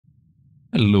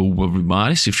Hello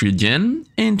everybody, Sifd again,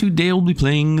 and today I'll be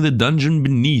playing the Dungeon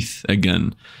Beneath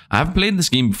again. I have played this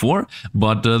game before,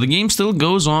 but the game still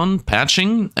goes on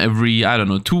patching every, I don't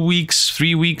know, 2 weeks,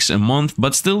 3 weeks, a month,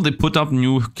 but still they put up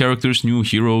new characters, new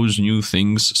heroes, new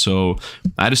things, so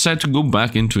I decided to go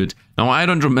back into it. Now I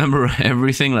don't remember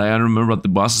everything, like I don't remember what the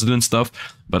bosses do and stuff,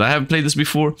 but I have played this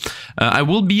before. I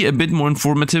will be a bit more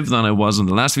informative than I was in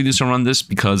the last videos around this,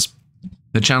 because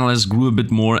the channel has grew a bit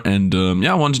more, and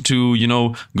yeah, I wanted to, you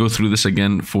know, go through this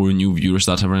again for new viewers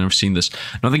that have never seen this.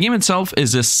 Now, the game itself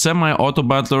is a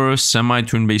semi-auto-battler,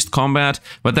 semi-turn-based combat.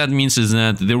 What that means is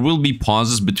that there will be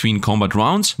pauses between combat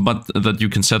rounds, but that you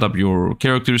can set up your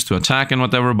characters to attack and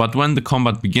whatever, but when the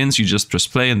combat begins, you just press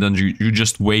play, and then you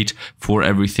just wait for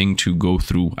everything to go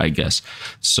through, I guess.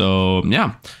 So,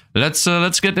 yeah.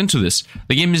 Let's get into this.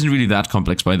 The game isn't really that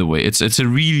complex, by the way. It's a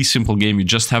really simple game. You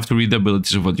just have to read the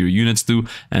abilities of what your units do,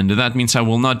 and that means I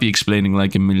will not be explaining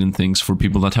like a million things for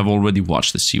people that have already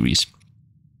watched the series.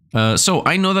 So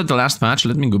I know that the last patch,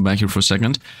 let me go back here for a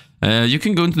second, you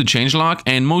can go into the changelog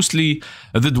and mostly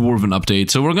the Dwarven update.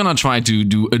 So we're gonna try to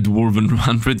do a Dwarven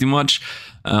run pretty much.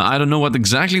 I don't know what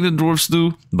exactly the Dwarves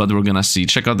do, but we're gonna see.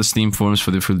 Check out the Steam forums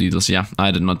for the full details. Yeah, I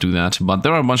did not do that, but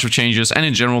there are a bunch of changes, and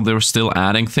in general they're still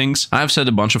adding things. I've said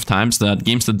a bunch of times that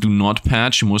games that do not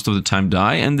patch most of the time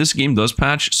die, and this game does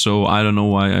patch, so I don't know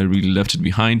why I really left it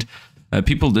behind.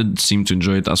 People did seem to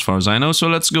enjoy it as far as I know, so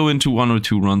let's go into 1 or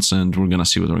 2 runs and we're gonna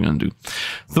see what we're gonna do.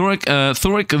 Thoric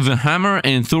the Hammer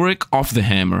and Thoric of the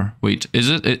Hammer. Wait, is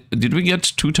it? Did we get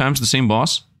 2 times the same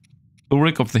boss?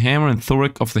 Thoric of the Hammer and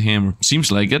Thoric of the Hammer.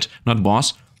 Seems like it, not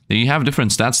boss. They have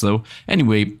different stats though.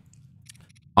 Anyway,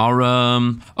 our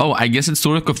oh, I guess it's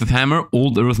Thoric of the Hammer,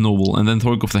 Old Earth Noble, and then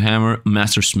Thoric of the Hammer,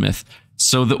 Master Smith.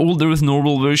 So the Old Earth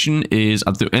Noble version is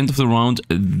at the end of the round.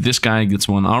 This guy gets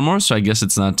 1 armor, so I guess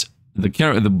it's not.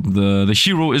 The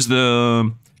hero is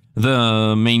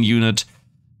the main unit,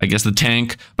 I guess the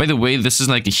tank. By the way, this is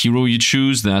like a hero you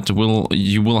choose that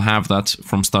you will have that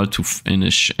from start to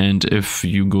finish, and if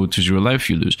you go to 0 life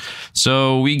you lose.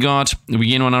 So we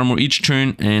gain 1 armor each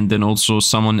turn, and then also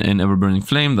summon an Ever-Burning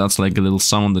Flame. That's like a little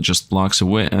summon that just blocks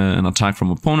away an attack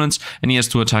from opponents, and he has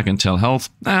to attack until health.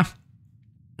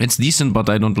 It's decent, but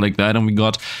I don't like the item we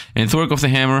got. And Thoric of the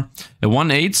Hammer, a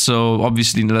 1/8, so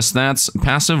obviously less stats.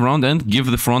 Passive round end, give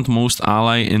the frontmost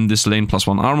ally in this lane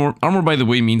 +1 armor. Armor, by the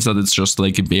way, means that it's just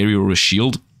like a barrier or a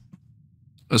shield.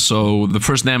 So the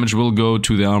first damage will go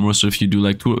to the armor. So if you do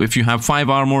like if you have 5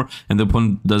 armor and the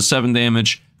opponent does 7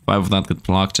 damage, 5 of that get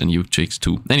blocked and you take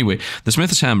 2. Anyway, the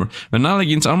Smith's Hammer. When an ally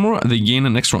gains armor, they gain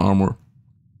an extra armor.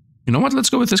 You know what, let's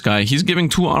go with this guy. He's giving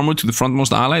 2 armor to the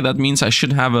frontmost ally. That means I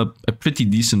should have a pretty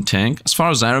decent tank. As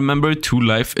far as I remember, 2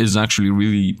 life is actually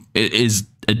really, it is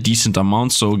a decent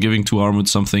amount, so giving 2 armor to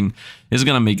something is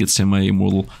gonna make it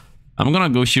semi-immortal. I'm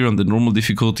gonna go here on the normal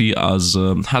difficulty, as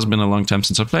has been a long time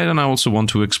since I played, and I also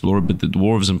want to explore a bit the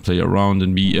dwarves and play around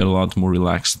and be a lot more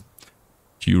relaxed.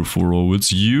 Here for oh,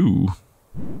 it's you.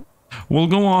 Well,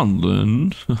 go on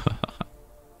then.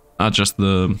 Not just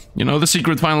the, you know, the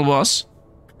secret final boss.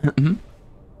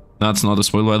 That's not a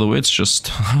spoiler, by the way, it's just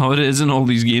how it is in all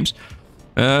these games.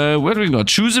 What do we got?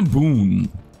 Choose a boon.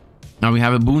 Now we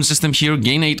have a boon system here.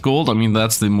 Gain 8 gold. I mean,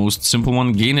 that's the most simple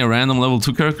one. Gain a random level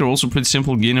 2 character, also pretty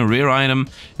simple. Gain a rare item,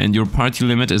 and your party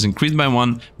limit is increased by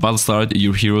 1. Battle start,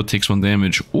 your hero takes 1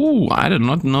 damage. Ooh, I did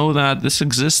not know that this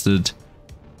existed.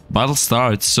 Battle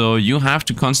starts, so you have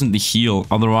to constantly heal,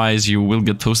 otherwise you will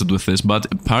get toasted with this.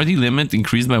 But party limit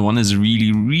increased by 1 is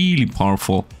really, really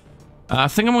powerful. I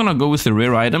think I'm gonna go with the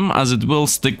rare item, as it will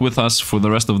stick with us for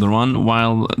the rest of the run,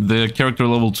 while the character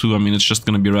level 2, I mean, it's just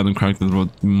gonna be a random character that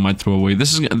we might throw away.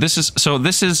 This is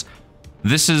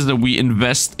that we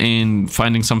invest in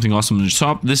finding something awesome in the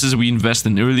shop. This is we invest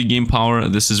in early game power.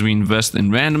 This is we invest in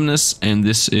randomness, and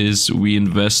this is we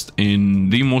invest in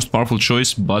the most powerful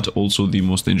choice, but also the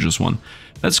most dangerous one.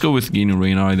 Let's go with gain a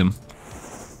rare item.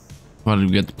 What did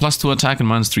we get? +2 attack and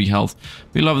 -3 health.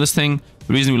 We love this thing.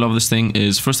 The reason we love this thing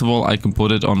is, first of all, I can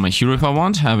put it on my hero if I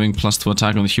want. Having +2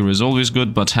 attack on the hero is always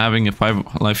good, but having a 5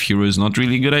 life hero is not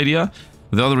really a good idea.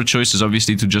 The other choice is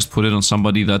obviously to just put it on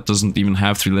somebody that doesn't even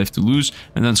have 3 life to lose,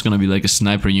 and then it's gonna be like a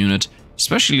sniper unit,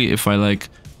 especially if I like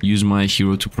use my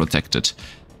hero to protect it.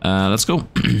 Let's go.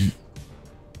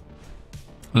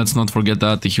 Let's not forget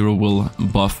that the hero will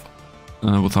buff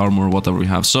with armor or whatever we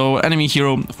have. So enemy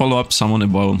hero, follow up, summon a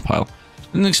bone pile.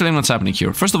 Let me explain what's happening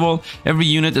here. First of all, every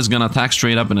unit is gonna attack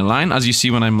straight up in a line. As you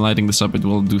see when I'm lighting this up, it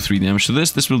will do 3 damage to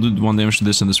this. This will do 1 damage to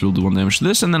this, and this will do 1 damage to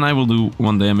this. And then I will do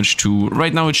 1 damage to...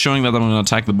 Right now it's showing that I'm gonna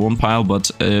attack the bone pile,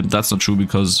 but that's not true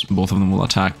because both of them will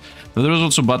attack. Now, there is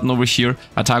also a button over here,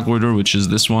 attack order, which is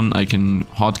this one. I can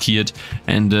hotkey it,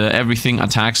 and everything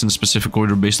attacks in a specific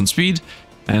order based on speed.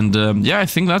 And yeah, I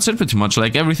think that's it pretty much.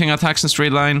 Like, everything attacks in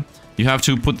straight line. You have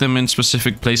to put them in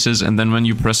specific places, and then when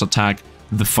you press attack,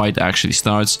 the fight actually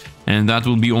starts, and that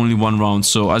will be only 1 round.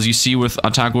 So as you see with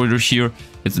attack order here,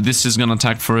 this is gonna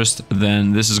attack first,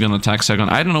 then this is gonna attack second.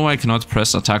 I don't know why I cannot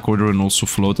press attack order and also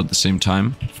float at the same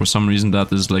time. For some reason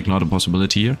that is like not a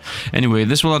possibility here. Anyway,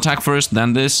 this will attack first,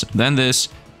 then this, then this,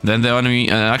 then the enemy,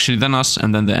 actually then us,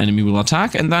 and then the enemy will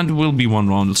attack, and that will be 1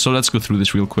 round. So let's go through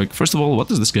this real quick. First of all, what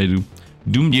does this guy do?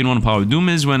 Doom gain 1 power. Doom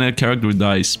is when a character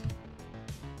dies.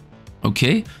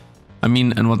 Okay. I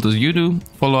mean, and what does you do?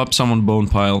 Follow up, summon bone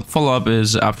pile. Follow up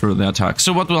is after the attack.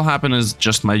 So what will happen is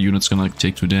just my unit's gonna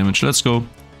take 2 damage. Let's go.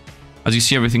 As you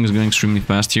see, everything is going extremely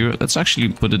fast here. Let's actually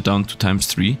put it down to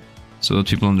 ×3 so that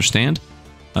people understand.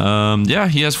 Yeah,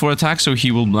 he has 4 attacks, so he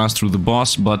will blast through the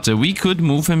boss, but we could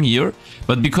move him here.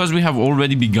 But because we have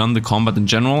already begun the combat in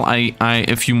general,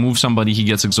 if you move somebody, he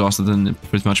gets exhausted and it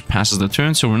pretty much passes the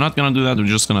turn. So we're not gonna do that. We're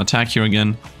just gonna attack here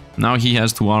again. Now he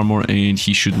has 2 armor and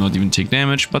he should not even take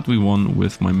damage, but we won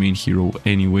with my main hero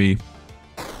anyway.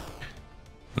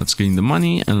 Let's gain the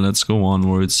money and let's go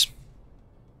onwards.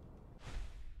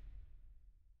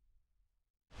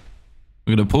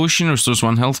 We got a potion, restores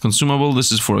 1 health, consumable.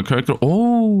 This is for a character.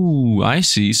 Oh, I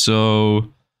see.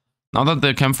 So now that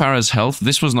the campfire has health,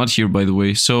 this was not here by the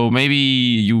way. So maybe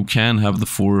you can have the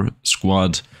 4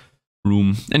 squad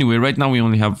room. Anyway, right now we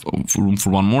only have room for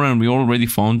 1 more, and we already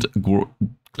found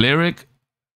Cleric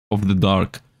of the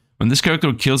Dark. When this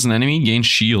character kills an enemy, gain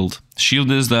shield.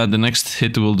 Shield is that the next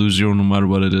hit will do 0 no matter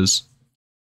what it is.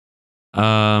 Do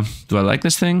I like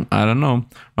this thing? I don't know.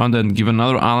 Round end, give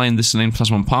another ally in this lane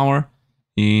 +1 power.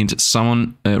 And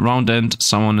summon, round end,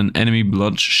 summon an enemy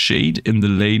Bloodshade in the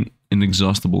lane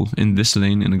Inexhaustible. In this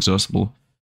lane Inexhaustible.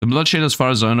 The Bloodshade, as far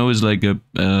as I know, is like a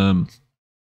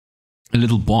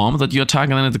little bomb that you attack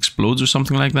and then it explodes or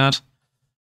something like that.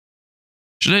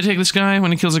 Should I take this guy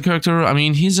when he kills a character? I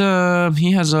mean, he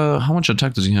has a... How much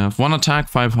attack does he have? 1 attack,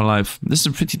 5 life. This is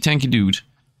a pretty tanky dude.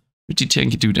 Pretty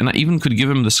tanky dude. And I even could give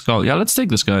him the skull. Yeah, let's take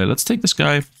this guy. Let's take this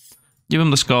guy. Give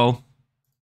him the skull.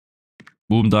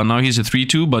 Boom, done. Now he's a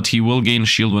 3-2, but he will gain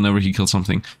shield whenever he kills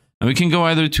something. And we can go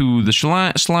either to the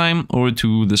slime or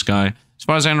to this guy. As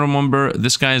far as I remember,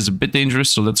 this guy is a bit dangerous,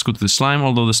 so let's go to the slime,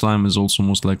 although the slime is also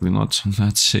most likely not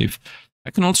that safe. I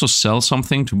can also sell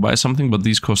something to buy something, but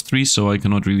these cost 3, so I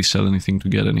cannot really sell anything to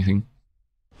get anything.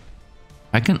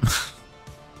 I can...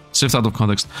 Sifd out of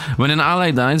context. When an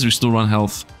ally dies, restore 1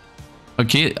 health.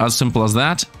 Okay, as simple as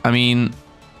that. I mean,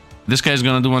 this guy's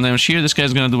gonna do 1 damage here, this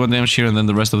guy's gonna do 1 damage here, and then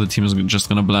the rest of the team is just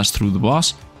gonna blast through the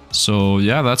boss. So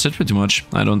yeah, that's it pretty much.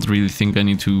 I don't really think I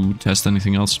need to test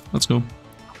anything else. Let's go.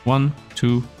 1,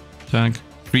 2, attack,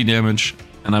 3 damage,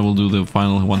 and I will do the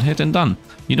final 1 hit and done.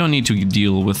 You don't need to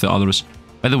deal with the others.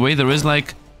 By the way, there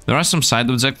are some side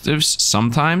objectives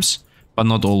sometimes, but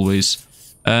not always.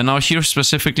 Now here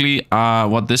specifically,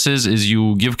 what this is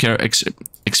you give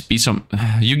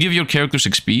XP you give your characters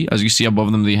XP. As you see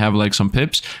above them, they have like some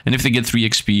pips, and if they get 3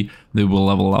 XP, they will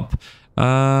level up.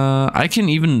 I can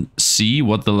even see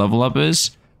what the level up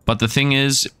is, but the thing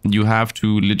is, you have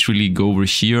to literally go over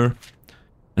here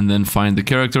and then find the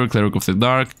character, Cleric of the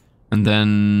Dark, and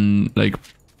then like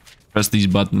press these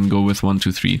buttons and go with 1,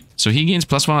 2, 3. So he gains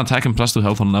 +1 attack and +2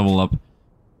 health on level up.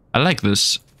 I like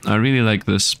this. I really like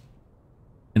this.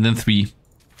 And then 3.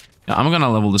 Yeah, I'm gonna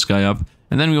level this guy up.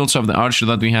 And then we also have the archer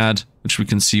that we had, which we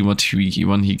can see what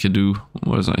he could do.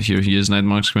 What is that? Here he is, Night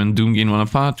Marksman. Doom gain 1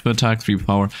 power, 2 attack, 3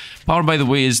 power. Power, by the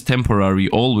way, is temporary,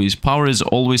 always. Power is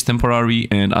always temporary,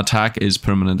 and attack is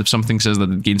permanent. If something says that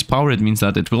it gains power, it means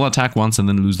that it will attack once and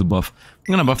then lose the buff.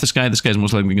 I'm gonna buff this guy. This guy's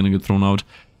most likely gonna get thrown out.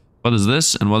 What is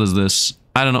this, and what is this?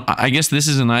 I don't know. I guess this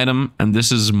is an item, and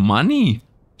this is money.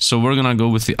 So we're gonna go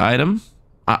with the item.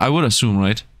 I would assume,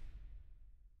 right?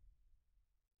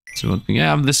 So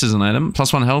yeah, this is an item.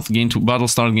 +1 health, gain 2 battle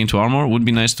start, gain 2 armor. Would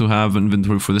be nice to have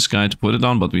inventory for this guy to put it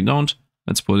on, but we don't.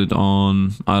 Let's put it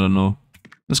on, I don't know,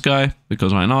 this guy,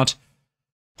 because why not?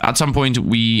 At some point,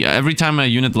 every time a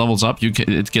unit levels up,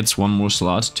 it gets 1 more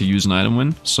slot to use an item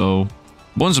win. So,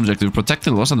 bonus objective, protect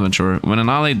the lost adventurer. When an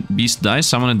allied beast dies,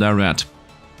 summon a dire rat.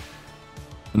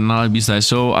 When an allied beast dies,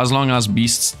 so as long as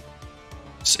beasts,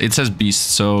 it says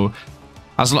beast, so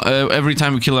every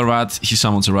time we kill a rat, he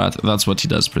summons a rat. That's what he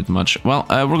does pretty much. Well,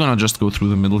 we're gonna just go through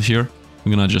the middle here.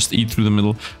 We're gonna just eat through the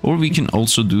middle. Or we can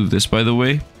also do this, by the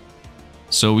way.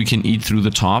 So we can eat through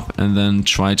the top and then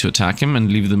try to attack him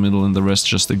and leave the middle and the rest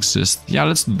just exist. Yeah,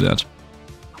 let's do that.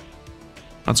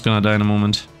 Rat's gonna die in a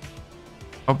moment.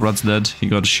 Oh, Rat's dead. He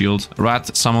got a shield.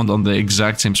 Rat summoned on the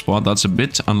exact same spot. That's a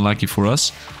bit unlucky for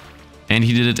us. And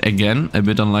he did it again. A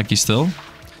bit unlucky still.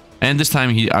 And this time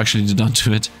he actually did not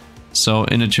do it. So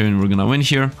in a turn we're gonna win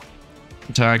here.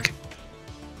 Attack.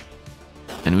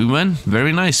 And we win.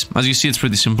 Very nice. As you see, it's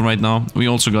pretty simple right now. We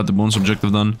also got the bonus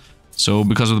objective done. So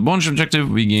because of the bonus objective,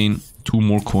 we gain 2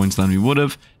 more coins than we would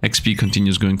have. XP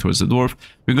continues going towards the dwarf.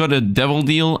 We got a devil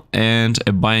deal and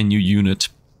a buy a new unit.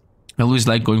 I always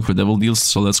like going for devil deals,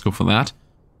 so let's go for that.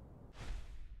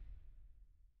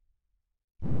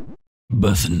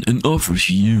 Button, an offer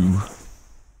for you.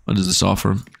 What does this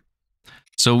offer?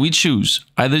 So we choose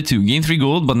either to gain 3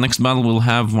 gold, but next battle we'll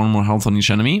have 1 more health on each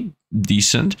enemy.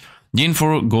 Decent. Gain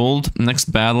 4 gold. Next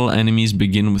battle, enemies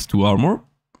begin with 2 armor.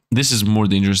 This is more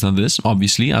dangerous than this,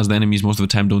 obviously, as the enemies most of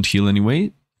the time don't heal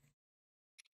anyway.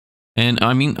 And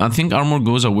I mean, I think armor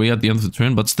goes away at the end of the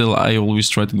turn, but still, I always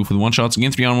try to go for the one-shots.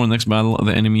 Gain 3 armor, next battle,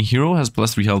 the enemy hero has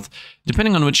plus 3 health,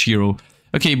 depending on which hero.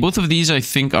 Okay, both of these I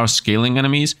think are scaling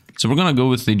enemies, so we're gonna go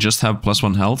with they just have plus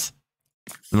 1 health.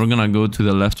 And we're gonna go to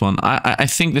the left one. I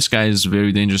think this guy is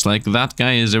very dangerous. Like, that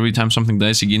guy is every time something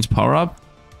dies, he gains power up,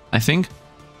 I think.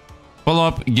 Follow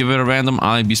up, give it a random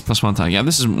ally beast plus 1 attack. Yeah,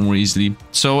 this is more easily.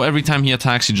 So every time he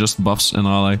attacks, he just buffs an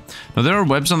ally. Now there are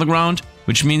webs on the ground,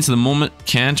 which means the moment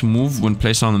can't move when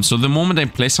placed on them. So the moment I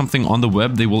place something on the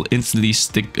web, they will instantly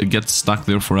get stuck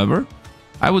there forever.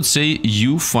 I would say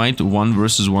you fight 1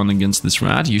 versus 1 against this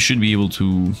rat. You should be able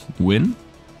to win.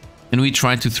 And we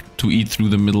try to eat through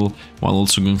the middle while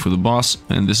also going for the boss.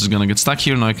 And this is gonna get stuck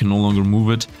here. Now I can no longer move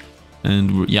it.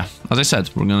 And yeah, as I said,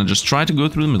 we're gonna just try to go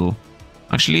through the middle.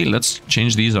 Actually, let's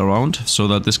change these around so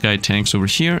that this guy tanks over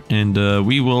here, and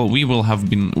we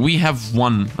have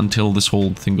won until this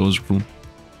whole thing goes through.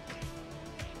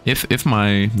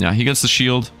 Yeah, he gets the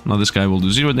shield. Now this guy will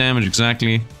do 0 damage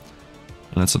exactly.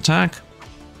 Let's attack.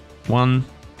 1.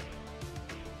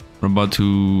 We're about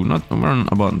to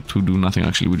do nothing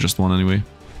actually. We just won anyway.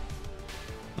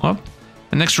 Up.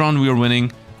 And next round we are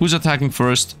winning. Who's attacking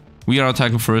first? We are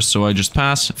attacking first, so I just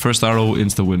pass. First arrow,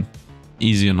 insta win.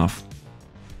 Easy enough.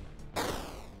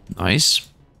 Nice.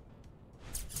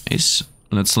 Nice.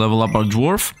 Let's level up our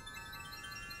dwarf.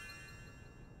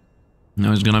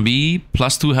 Now he's gonna be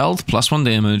plus 2 health, plus 1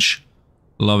 damage.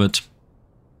 Love it.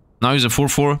 Now he's a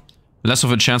 4-4. Less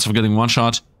of a chance of getting 1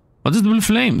 shot. What is the blue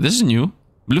flame? This is new.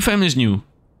 Blue flame is new.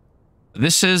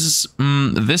 This is...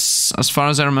 this, as far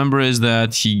as I remember, is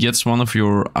that he gets 1 of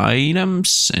your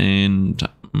items. And...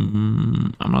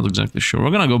 I'm not exactly sure.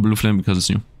 We're gonna go blue flame because it's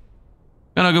new.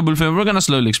 We're gonna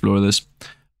slowly explore this.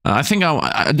 I think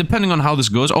depending on how this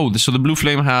goes... Oh, so the blue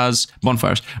flame has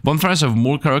bonfires. Bonfires have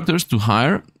more characters to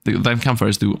hire than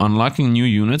campfires do. Unlocking new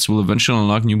units will eventually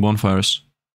unlock new bonfires.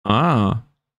 Ah.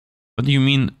 What do you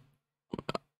mean?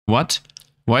 What?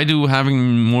 Why do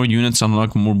having more units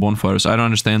unlock more bonfires? I don't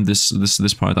understand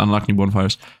this part. Unlock new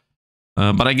bonfires.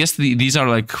 But I guess these are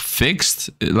like fixed.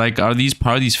 Like, are these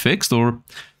parties fixed? Or...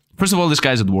 First of all, this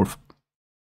guy's a dwarf.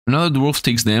 Another dwarf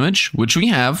takes damage, which we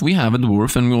have. We have a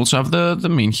dwarf, and we also have the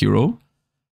main hero.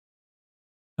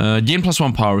 Gain plus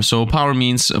 1 power. So power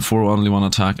means for only 1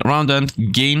 attack. Around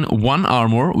end, gain 1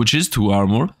 armor, which is 2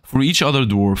 armor, for each other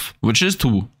dwarf, which is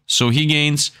 2. So he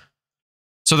gains...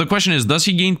 So the question is, does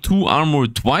he gain 2 armor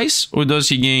twice, or does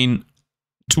he gain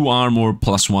 2 armor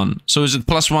plus 1? So is it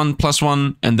plus 1,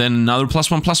 and then another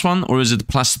plus 1, or is it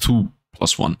plus 2,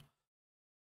 plus 1?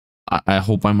 I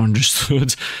hope I'm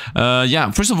understood.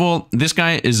 Yeah, first of all, this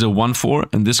guy is a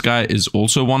 1-4, and this guy is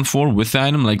also a 1-4 with the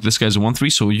item. Like, this guy's a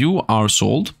 1-3, so you are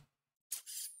sold.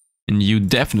 And you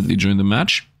definitely join the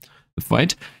match, the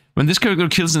fight. When this character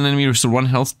kills an enemy, restore 1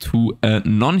 health to a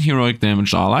non-heroic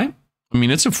damaged ally. I mean,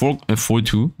 it's a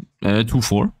 4-2,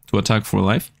 2-4 to attack for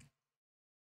life.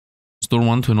 Restore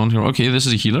 1 to a non-hero. Okay, this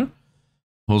is a healer.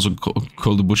 Also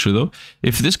called the Butcher, though.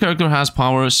 If this character has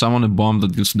power, summon a bomb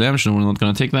that deals damage, and we're not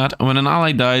gonna take that. When an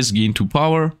ally dies, gain 2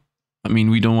 power. I mean,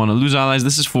 we don't want to lose allies.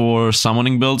 This is for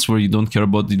summoning builds where you don't care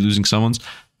about the losing summons.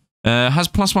 Has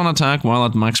plus 1 attack while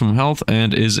at maximum health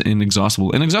and is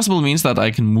inexhaustible. Inexhaustible means that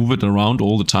I can move it around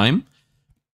all the time.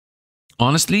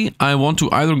 Honestly, I want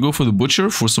to either go for the Butcher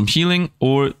for some healing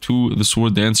or to the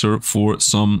Sword Dancer for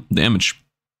some damage.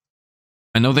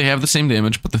 I know they have the same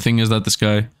damage, but the thing is that this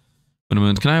guy... Wait a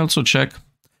minute, can I also check?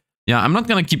 Yeah, I'm not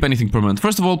gonna keep anything permanent.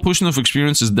 First of all, Potion of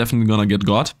Experience is definitely gonna get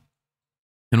got.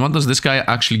 And what does this guy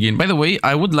actually gain? By the way,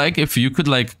 I would like if you could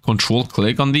like control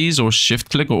click on these or shift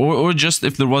click or just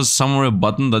if there was somewhere a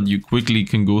button that you quickly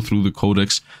can go through the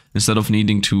codex instead of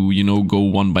needing to, you know, go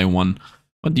one by one.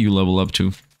 What do you level up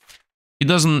to? He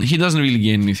doesn't really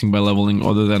gain anything by leveling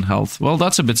other than health. Well,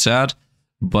 that's a bit sad,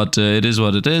 but it is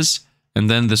what it is. And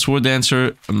then the Sword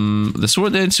Dancer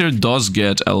does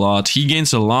get a lot. He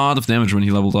gains a lot of damage when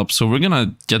he leveled up, so we're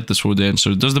gonna get the Sword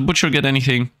Dancer. Does the Butcher get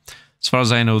anything? As far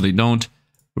as I know, they don't.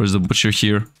 Where's the Butcher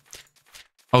here?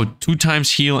 Oh, 2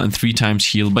 times heal and 3 times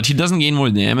heal, but he doesn't gain more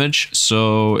damage,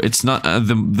 so it's not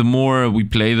the more we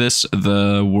play this,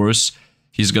 the worse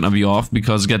he's gonna be off,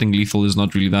 because getting lethal is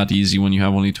not really that easy when you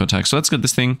have only 2 attacks. So let's get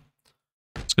this thing.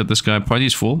 Let's get this guy. Party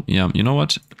is full. Yeah, you know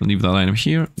what? Leave that item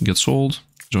here. Get sold.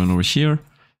 Join over here.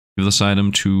 Give this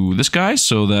item to this guy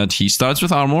so that he starts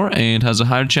with armor and has a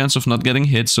higher chance of not getting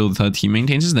hit so that he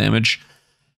maintains his damage.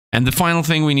 And the final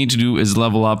thing we need to do is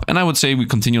level up, and I would say we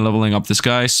continue leveling up this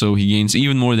guy so he gains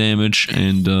even more damage,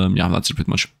 and yeah, that's it pretty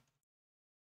much.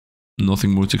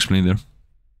 Nothing more to explain there.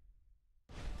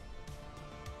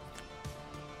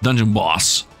 Dungeon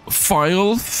boss.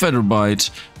 File Featherbite.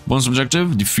 Bonus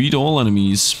objective, defeat all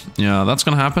enemies. Yeah, that's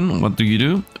gonna happen. What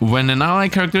do? When an ally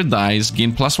character dies,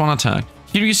 gain +1 attack.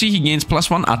 Here you see he gains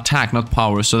 +1 attack, not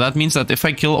power, so that means that if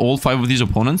I kill all 5 of these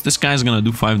opponents, this guy's gonna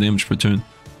do 5 damage per turn.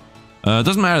 It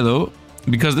doesn't matter though,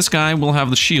 because this guy will have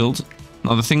the shield.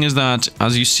 Now the thing is that,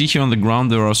 as you see here on the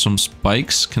ground, there are some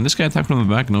spikes. Can this guy attack from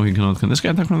the back? No, he cannot. Can this guy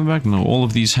attack from the back? No, all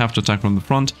of these have to attack from the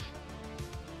front.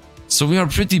 So we are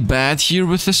pretty bad here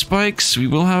with the spikes. We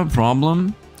will have a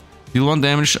problem. Deal 1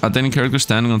 damage at any character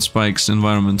standing on spikes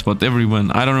environment, but every when.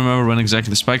 I don't remember when exactly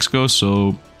the spikes go,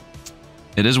 so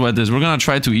it is what it is. We're gonna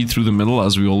try to eat through the middle,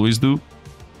 as we always do.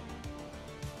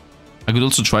 I could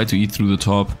also try to eat through the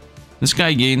top. This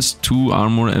guy gains 2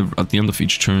 armor at the end of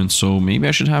each turn, so maybe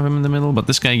I should have him in the middle, but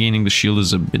this guy gaining the shield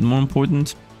is a bit more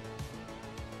important.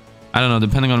 I don't know,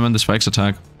 depending on when the spikes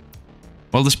attack.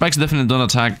 Well, the spikes definitely don't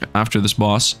attack after this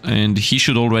boss, and he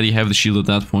should already have the shield at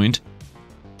that point.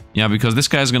 Yeah, because this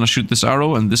guy's gonna shoot this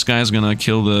arrow, and this guy's gonna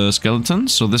kill the skeleton,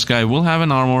 so this guy will have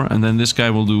an armor, and then this guy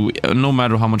will do, no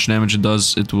matter how much damage it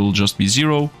does, it will just be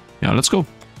 0. Yeah, let's go.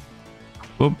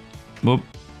 Boop, boop,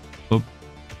 boop,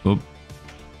 boop.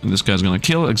 And this guy's gonna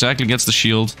kill, exactly, gets the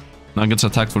shield. Now gets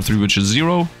attacked for 3, which is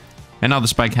 0. And now the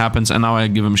spike happens, and now I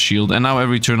give him a shield. And now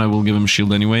every turn I will give him a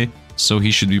shield anyway. So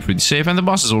he should be pretty safe. And the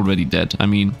boss is already dead. I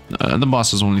mean, the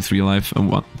boss is only 3 alive. And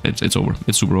what? It's over.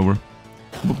 It's super over.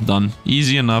 Boop, done.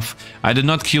 Easy enough. I did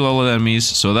not kill all of the enemies,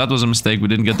 so that was a mistake. We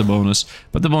didn't get the bonus.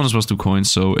 But the bonus was 2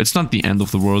 coins, so it's not the end of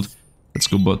the world. Let's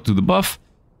go to the buff.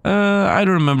 I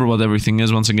don't remember what everything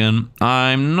is once again.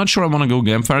 I'm not sure I want to go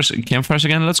campfires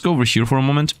again. Let's go over here for a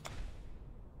moment.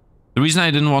 The reason I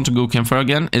didn't want to go campfire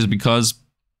again is because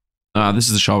this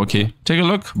is the shower key. Take a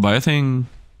look. Buy a thing.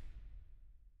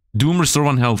 Doom, restore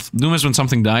 1 health. Doom is when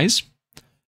something dies.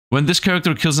 When this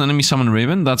character kills an enemy, summon a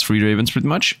raven. That's 3 ravens pretty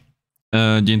much.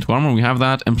 Gain 2 armor, we have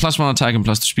that. And +1 attack and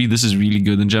 +2 speed. This is really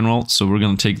good in general, so we're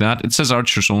gonna take that. It says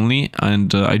archers only,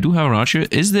 and I do have an archer.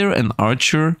 Is there an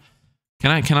archer?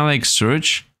 Can I like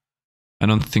search? I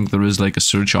don't think there is like a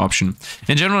search option.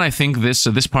 In general, I think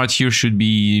this part here should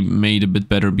be made a bit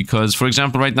better because, for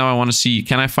example, right now I want to see,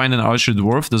 can I find an archer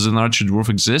dwarf? Does an archer dwarf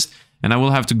exist? And I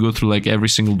will have to go through like every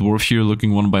single dwarf here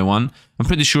looking one by one. I'm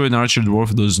pretty sure an archer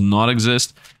dwarf does not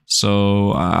exist,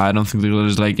 so I don't think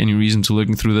there's like any reason to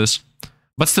looking through this.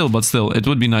 But still, it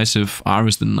would be nice if I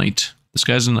was the knight. This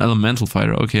guy's an elemental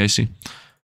fighter. Okay, I see.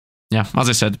 Yeah, as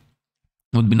I said,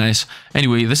 would be nice.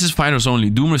 Anyway, this is fighters only.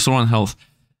 Doom, restore 1 health.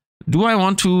 Do I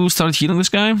want to start healing this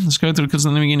guy? This character kills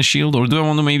an enemy, gain a shield. Or do I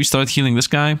want to maybe start healing this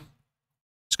guy?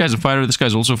 This guy's a fighter. This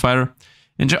guy's also a fighter.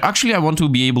 And actually, I want to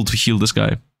be able to heal this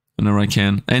guy whenever I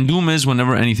can. And Doom is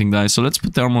whenever anything dies. So let's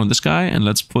put the armor on this guy. And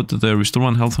let's put the restore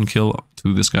 1 health on kill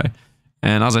to this guy.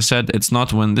 And as I said, it's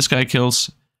not when this guy kills.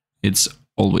 It's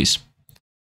always.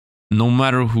 No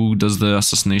matter who does the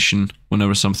assassination,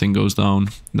 whenever something goes down,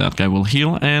 that guy will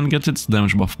heal and get its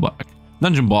damage buff back.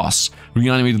 Dungeon boss,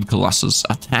 reanimated colossus,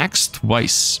 attacks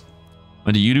twice.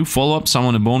 What do? Follow up,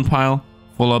 summon a bone pile.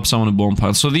 Follow up, summon a bone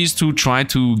pile. So these two try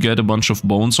to get a bunch of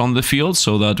bones on the field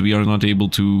so that we are not able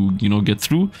to, you know, get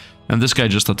through. And this guy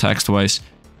just attacks twice.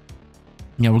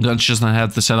 Yeah, we're gonna just not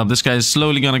have the setup. This guy is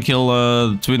slowly gonna kill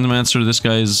Twinmancer. This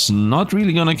guy is not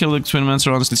really gonna kill the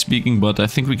Twinmancer, honestly speaking, but I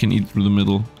think we can eat through the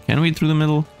middle. Can we eat through the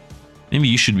middle? Maybe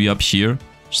you should be up here.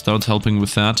 Start helping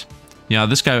with that. Yeah,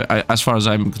 this guy, as far as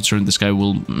I'm concerned, this guy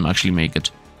will actually make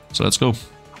it. So let's go.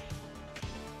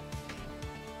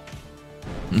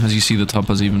 As you see, the top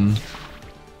has even...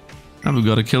 And we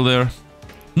got a kill there.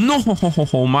 No!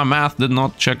 My math did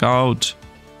not check out.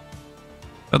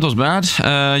 That was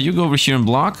bad. You go over here and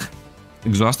block.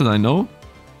 Exhausted, I know.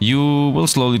 You will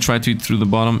slowly try to eat through the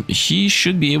bottom. He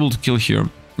should be able to kill here.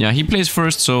 Yeah, he plays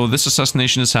first, so this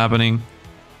assassination is happening.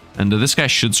 And this guy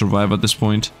should survive at this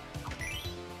point.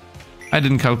 I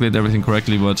didn't calculate everything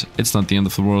correctly, but it's not the end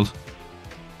of the world.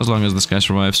 As long as this guy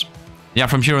survives. Yeah,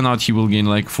 from here on out, he will gain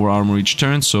like 4 armor each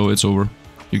turn, so it's over.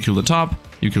 You kill the top,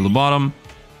 you kill the bottom,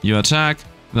 you attack.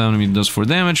 The enemy does 4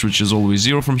 damage, which is always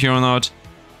 0 from here on out.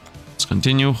 Let's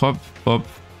continue. Hop, hop,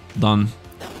 done.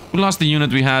 We lost the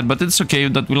unit we had, but it's okay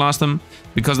that we lost them.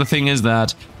 Because the thing is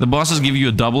that the bosses give you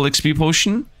a double XP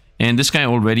potion. And this guy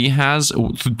already has 2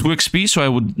 XP, so I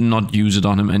would not use it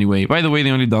on him anyway. By the way, the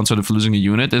only downside of losing a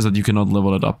unit is that you cannot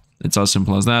level it up. It's as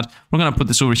simple as that. We're gonna put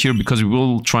this over here because we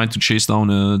will try to chase down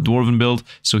a Dwarven build.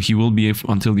 So he will be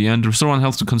until the end. Restore 1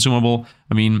 health to consumable.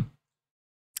 I mean,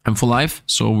 I'm full life,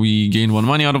 so we gain 1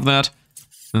 money out of that.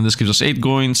 Then this gives us 8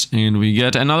 coins, and we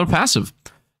get another passive.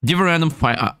 Give a random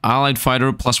allied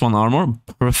fighter +1 armor.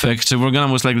 Perfect. So we're gonna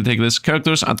most likely take this.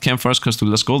 Characters at campfires cost 2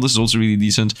 less gold. This is also really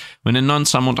decent. When a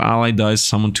non-summoned ally dies,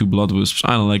 summon 2 blood wisps.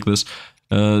 I don't like this.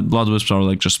 Blood wisps are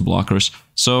like just blockers.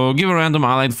 So give a random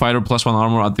allied fighter +1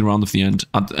 armor at the round of the end.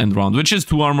 At the end round, which is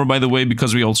 2 armor by the way,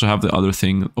 because we also have the other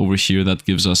thing over here that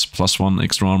gives us +1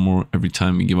 extra armor every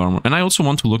time we give armor. And I also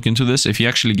want to look into this if he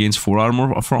actually gains 4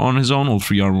 armor on his own or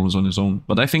 3 armor on his own.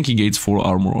 But I think he gains 4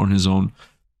 armor on his own.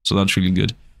 So that's really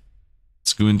good.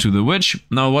 Let's go into the witch.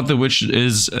 Now what the witch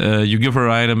is, you give her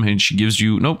an item and she gives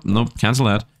you... Nope, cancel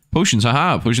that. Potions,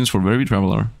 haha, potions for Weary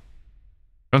Traveler.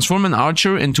 Transform an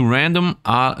archer into random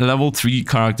level 3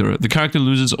 character. The character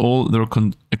loses all their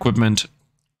equipment.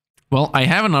 Well, I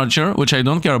have an archer, which I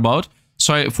don't care about.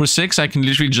 So for 6, I can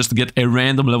literally just get a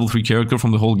random level 3 character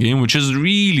from the whole game, which is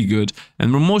really good.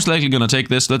 And we're most likely gonna take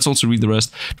this. Let's also read the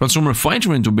rest. Transform a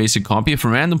fighter into a basic copy of a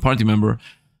random party member.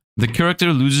 The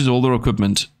character loses all their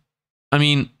equipment. I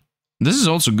mean, this is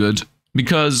also good,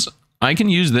 because I can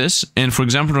use this and, for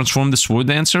example, transform the Sword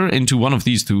Dancer into one of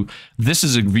these 2. This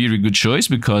is a very good choice,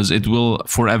 because it will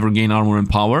forever gain armor and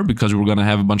power, because we're gonna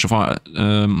have a bunch of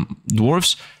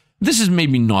dwarves. This is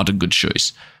maybe not a good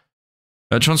choice.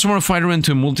 Transform a fighter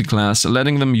into a multi-class,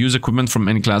 letting them use equipment from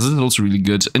any class. This is also really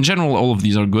good. In general, all of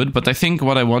these are good, but I think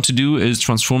what I want to do is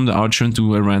transform the archer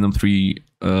into a random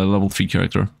level 3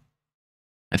 character.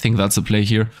 I think that's the play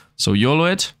here. So YOLO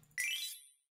it.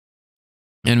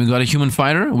 And we got a human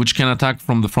fighter, which can attack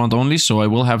from the front only, so I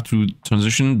will have to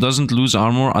transition. Doesn't lose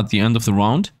armor at the end of the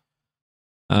round.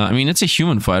 I mean, it's a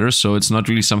human fighter, so it's not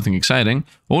really something exciting.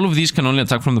 All of these can only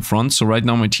attack from the front, so right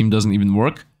now my team doesn't even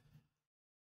work.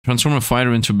 Transform a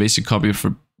fighter into a basic copy of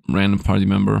a random party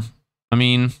member. I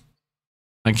mean,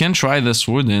 I can try the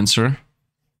Sword Dancer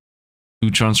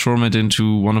to transform it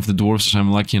into one of the dwarves if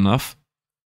I'm lucky enough.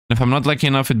 If I'm not lucky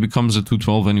enough, it becomes a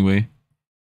 212 anyway.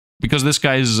 Because this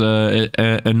guy is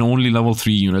an only level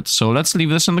 3 unit. So let's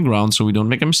leave this on the ground so we don't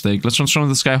make a mistake. Let's transform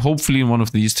this guy hopefully in one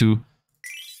of these 2.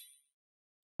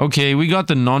 Okay, we got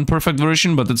the non-perfect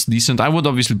version, but it's decent. I would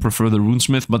obviously prefer the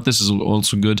Runesmith, but this is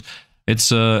also good.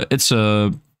 It's a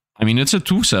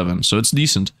 2-7, so it's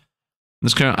decent.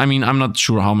 This guy, I mean, I'm not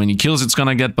sure how many kills it's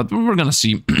gonna get, but we're gonna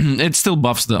see. It still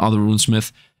buffs the other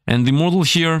Runesmith. And the Immortal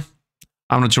here,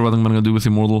 I'm not sure what I'm gonna do with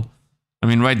Immortal. I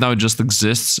mean, right now it just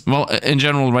exists. Well, in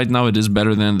general, right now it is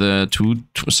better than the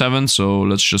 2-7, so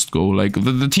let's just go. Like,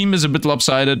 the team is a bit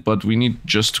lopsided, but we need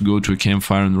just to go to a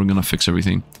campfire and we're gonna fix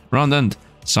everything. Round end,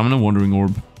 summon a Wandering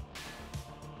Orb.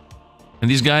 And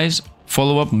these guys,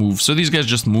 follow-up move. So these guys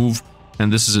just move,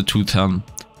 and this is a 2-10.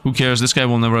 Who cares? This guy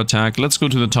will never attack. Let's go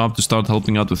to the top to start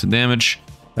helping out with the damage.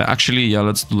 Actually, yeah,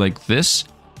 let's do like this.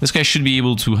 This guy should be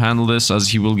able to handle this, as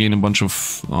he will gain a bunch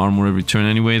of armor every turn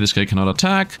anyway. This guy cannot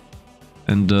attack.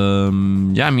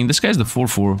 And, yeah, I mean, this guy's the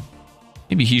 4-4.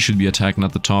 Maybe he should be attacking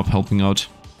at the top, helping out.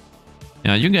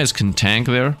 Yeah, you guys can tank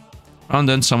there. And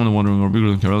then summon the Wandering Orb.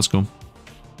 Okay, let's go.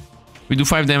 We do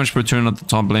 5 damage per turn at the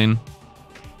top lane.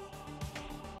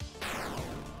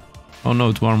 Oh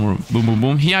no, 2 armor. Boom, boom,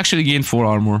 boom. He actually gained 4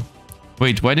 armor.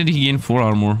 Wait, why did he gain 4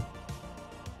 armor?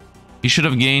 He should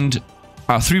have gained...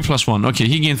 3 + 1. Okay,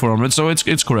 he gained 4 armor. So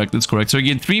it's correct, it's correct. So he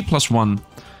gained 3 + 1.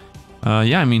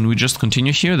 Yeah, I mean, we just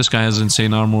continue here. This guy has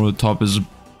insane armor. The top is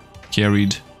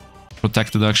carried.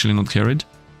 Protected, actually, not carried.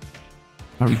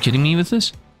 Are you kidding me with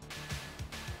this?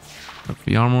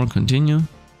 Free armor, continue.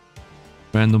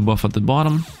 Random buff at the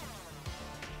bottom.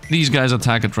 These guys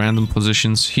attack at random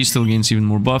positions. He still gains even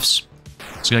more buffs.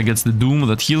 This guy gets the Doom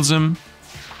that heals him.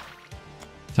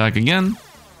 Attack again.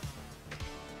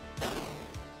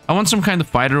 I want some kind of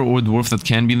fighter or dwarf that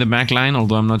can be in the backline,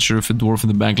 although I'm not sure if a dwarf in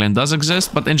the backline does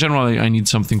exist, but in general I need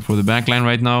something for the backline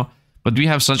right now. But we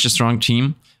have such a strong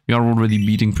team. We are already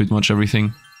beating pretty much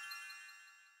everything.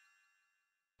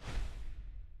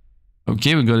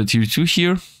 Okay, we got a tier 2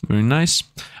 here. Very nice.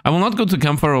 I will not go to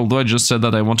campfire, although I just said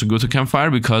that I want to go to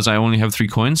campfire because I only have 3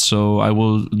 coins, so I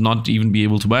will not even be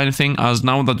able to buy anything. As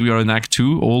now that we are in Act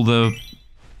 2, all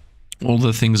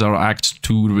the things are Act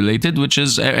 2 related, which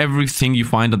is everything you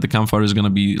find at the campfire is gonna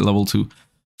be level 2.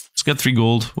 Let's get 3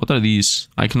 gold. What are these?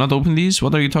 I cannot open these?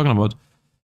 What are you talking about?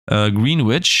 Green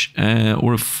Witch,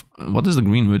 what is the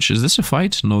Green Witch? Is this a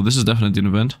fight? No, this is definitely an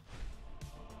event.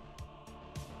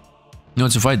 No,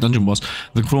 it's a fight, dungeon boss.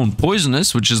 The Crone.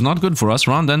 Poisonous, which is not good for us.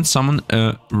 Round end, summon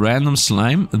a random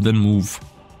slime, then move.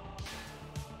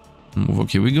 Move.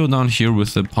 Okay, we go down here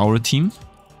with the power team.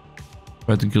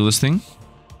 Try to kill this thing.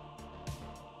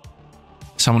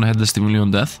 Someone had the stimuli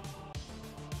on death.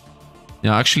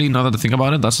 Yeah, actually, now that I think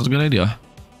about it, that's not a good idea.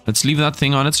 Let's leave that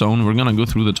thing on its own. We're gonna go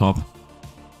through the top.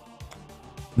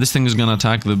 This thing is gonna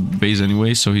attack the base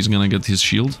anyway, so he's gonna get his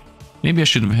shield. Maybe I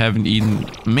should have eaten...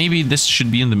 Maybe this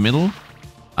should be in the middle?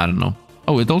 I don't know.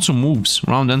 Oh, it also moves.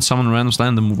 Round end, summon random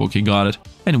slime, then move. Okay, got it.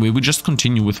 Anyway, we just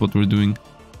continue with what we're doing.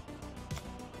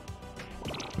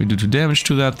 We do 2 damage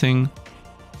to that thing.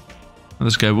 And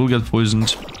this guy will get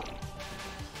poisoned.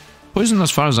 Poison, as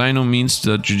far as I know, means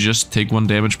that you just take 1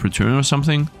 damage per turn or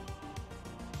something.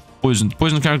 Poisoned.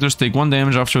 Poison characters take 1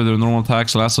 damage after their normal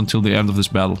attacks last until the end of this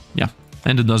battle. Yeah.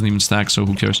 And it doesn't even stack, so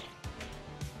who cares?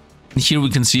 Here we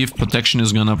can see if protection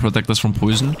is gonna protect us from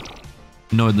poison.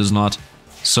 No, it does not.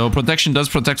 So protection does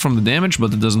protect from the damage,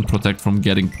 but it doesn't protect from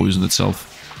getting poison itself.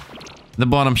 The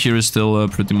bottom here is still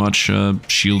pretty much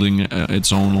shielding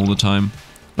its own all the time.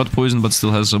 Not poison, but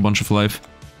still has a bunch of life.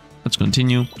 Let's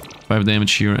continue. 5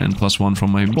 damage here and +1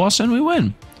 from my boss, and we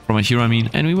win. From my hero, I mean,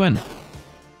 and we win.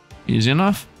 Easy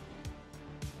enough.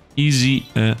 Easy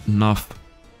enough.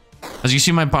 As you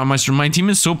see, my team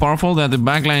is so powerful that the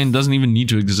backline doesn't even need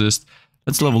to exist.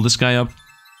 Let's level this guy up.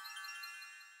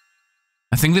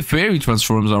 I think the fairy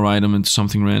transforms our item into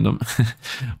something random.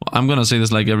 Well, I'm gonna say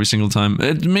this like every single time.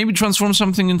 It maybe transforms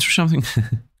something into something.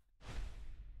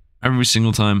 Every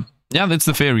single time. Yeah, that's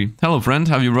the fairy. Hello, friend.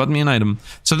 Have you brought me an item?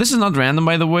 So this is not random,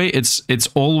 by the way. It's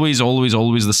always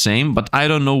the same. But I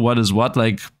don't know what is what.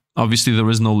 Like, obviously there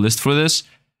is no list for this.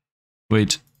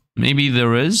 Wait, maybe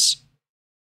there is.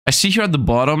 I see here at the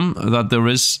bottom that there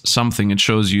is something it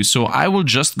shows you. So I will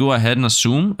just go ahead and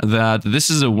assume that this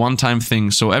is a one-time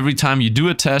thing. So every time you do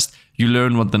a test, you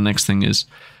learn what the next thing is.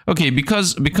 Okay,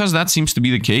 because that seems to be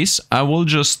the case, I will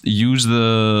just use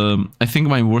the... I think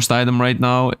my worst item right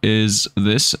now is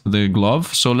this, the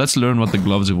glove. So let's learn what the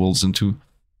gloves evolves into.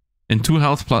 In 2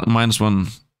 health -1.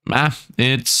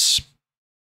 It's...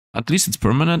 At least it's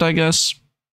permanent, I guess.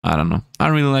 I don't know. I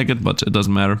really like it, but it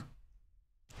doesn't matter.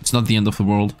 It's not the end of the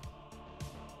world.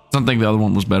 It's not like the other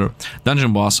one was better.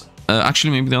 Dungeon boss.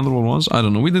 Actually, maybe the other one was. I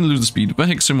don't know. We didn't lose the speed.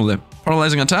 Vehicle simulator.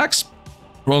 Paralyzing attacks.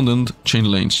 Round end. Chain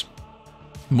lanes.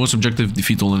 Bonus objective.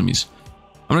 Defeat all enemies.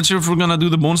 I'm not sure if we're gonna do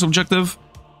the bonus objective.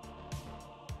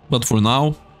 But for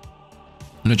now,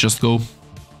 let's just go.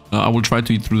 I will try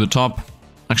to eat through the top.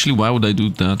 Actually, why would I do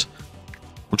that?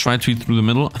 We'll try to eat through the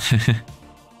middle.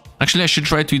 Actually, I should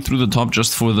try to eat through the top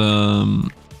just for the...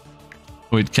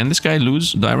 Wait, can this guy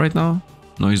die right now?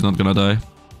 No, he's not gonna die.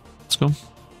 Let's go.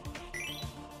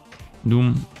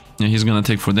 Doom. Yeah, he's gonna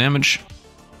take 4 damage.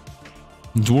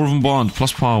 Dwarven Bond,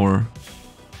 plus power.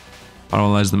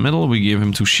 Paralyze the middle, we gave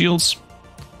him 2 shields.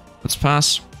 Let's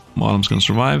pass. Bottom's gonna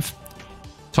survive.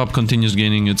 Top continues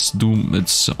gaining its doom,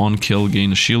 its on kill,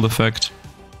 gain a shield effect.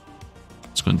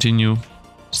 Let's continue.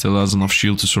 Still has enough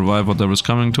shield to survive whatever's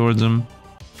coming towards him.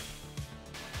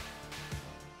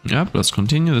 Yep, let's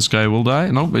continue. This guy will die.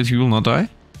 No, but he will not die,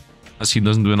 as he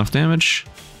doesn't do enough damage.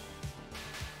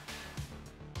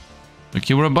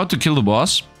 Okay, we're about to kill the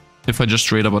boss. If I just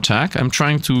straight up attack, I'm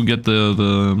trying to get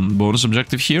the bonus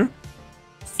objective here.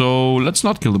 So let's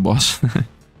not kill the boss.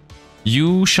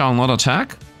 You shall not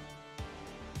attack.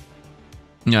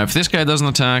 Yeah, if this guy doesn't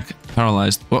attack,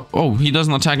 paralyzed. Oh, he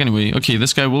doesn't attack anyway. Okay,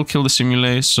 this guy will kill the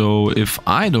simulate. So if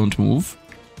I don't move,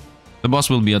 the boss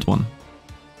will be at 1.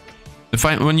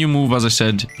 When you move, as I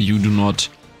said, you do not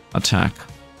attack.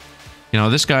 You know,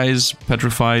 this guy is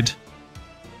petrified.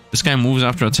 This guy moves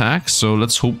after attack, so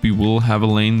let's hope we will have a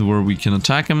lane where we can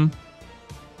attack him.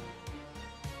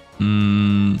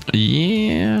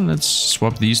 Yeah, let's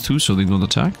swap these 2 so they don't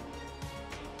attack.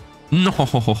 No,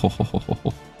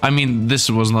 I mean, this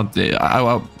was not...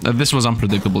 this was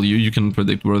unpredictable. You can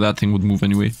predict where that thing would move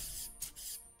anyway.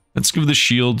 Let's give the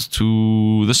shield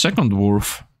to the second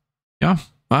dwarf. Yeah,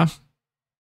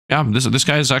 yeah, this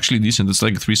guy is actually decent. It's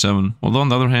like 3-7. Although on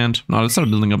the other hand... No, let's start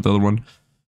building up the other one.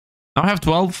 Now I have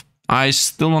 12. I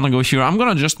still want to go here. I'm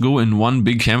gonna just go in one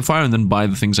big campfire and then buy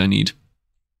the things I need.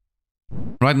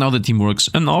 Right now the team works.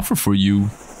 An offer for you.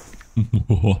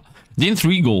 Gain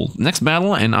 3 gold. Next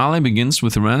battle, an ally begins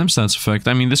with a random stats effect.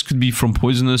 I mean, this could be from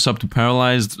poisonous up to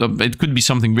paralyzed. It could be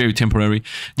something very temporary.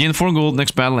 Gain 4 gold.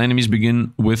 Next battle, enemies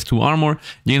begin with 2 armor.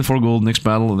 Gain 4 gold. Next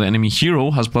battle, the enemy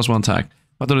hero has +1 attack.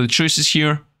 What are the choices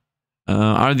here?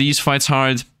 Are these fights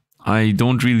hard? I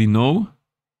don't really know.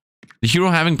 The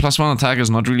hero having +1 attack is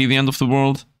not really the end of the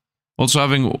world. Also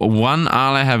having one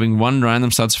ally having 1 random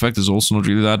stats effect is also not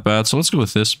really that bad. So let's go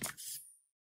with this.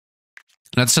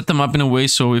 Let's set them up in a way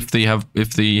so if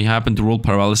they happen to roll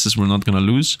paralysis, we're not gonna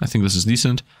lose. I think this is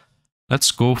decent.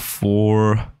 Let's go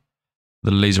for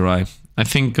the laser eye. I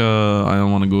think I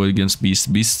don't want to go against beasts.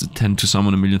 Beasts tend to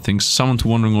summon a million things. Summon 2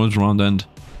 wandering orbs around end.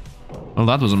 Well,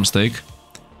 that was a mistake.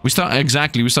 We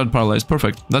start paralyzed.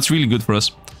 Perfect. That's really good for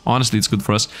us. Honestly, it's good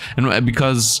for us, and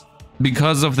because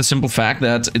of the simple fact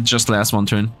that it just lasts 1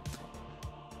 turn.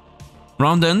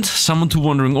 Round end, summon 2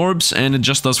 wandering orbs, and it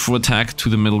just does 4 attack to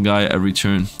the middle guy every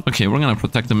turn. Okay, we're gonna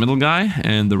protect the middle guy,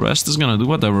 and the rest is gonna do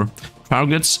whatever.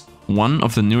 Targets 1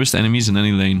 of the nearest enemies in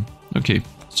any lane. Okay,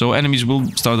 so enemies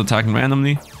will start attacking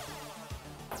randomly.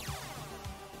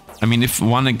 I mean, if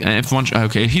one,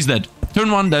 okay, he's dead.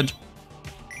 Turn 1 dead.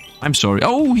 I'm sorry.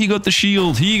 Oh, he got the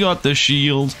shield. He got the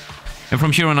shield. And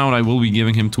from here on out, I will be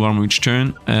giving him 2 armor each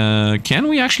turn. Can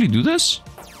we actually do this?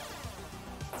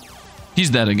 He's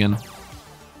dead again.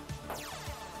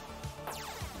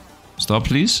 Stop,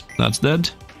 please. That's dead.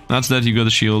 That's dead. You got a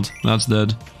shield. That's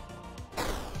dead.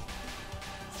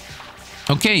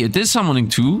 Okay, it is summoning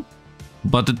 2,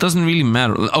 but it doesn't really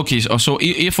matter. Okay, so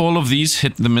if all of these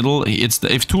hit the middle,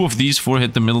 if 2 of these 4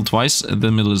 hit the middle twice, the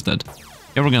middle is dead.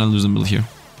 Yeah, we're gonna lose the middle here.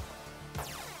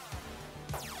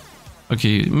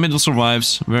 Okay, middle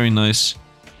survives. Very nice.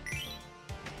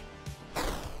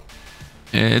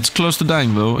 It's close to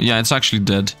dying though. Yeah, it's actually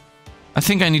dead. I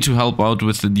think I need to help out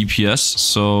with the DPS,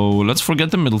 so let's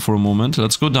forget the middle for a moment.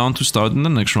 Let's go down to start in the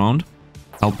next round.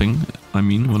 Helping, I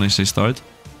mean, when I say start.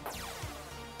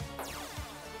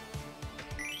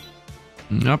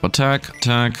 Up, attack.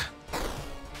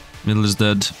 Middle is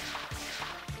dead.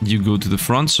 You go to the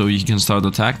front so he can start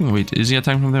attacking. Wait, is he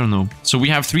attacking from there? No. So we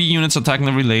have 3 units attacking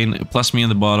every lane, plus me in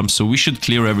the bottom, so we should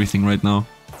clear everything right now.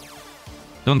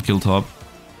 Don't kill top.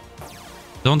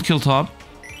 Don't kill top.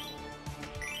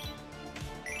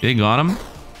 Okay, got him.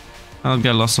 That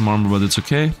guy lost some armor, but it's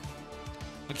okay.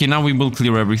 Okay, now we will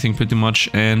clear everything pretty much.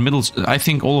 And middles, I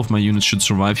think all of my units should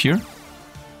survive here.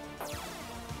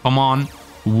 Come on.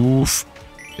 Woof.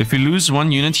 If we lose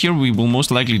 1 unit here, we will most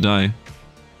likely die.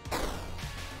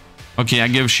 Okay, I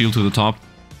gave shield to the top.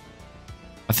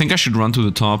 I think I should run to the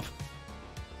top.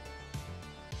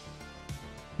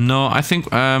 No, I think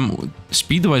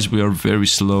speed-wise we are very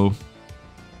slow.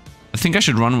 I think I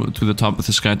should run to the top with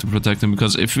this guy to protect him,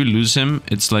 because if we lose him,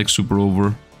 it's like super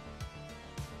over.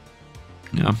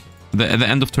 Yeah, the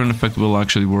end of turn effect will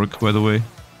actually work, by the way.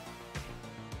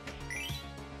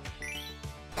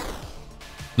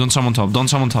 Don't summon top, don't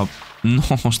summon top. No,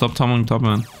 stop summoning top,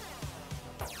 man.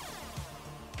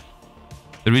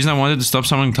 The reason I wanted to stop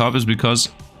summoning top is because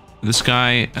this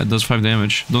guy does 5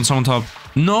 damage. Don't summon top.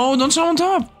 No, don't summon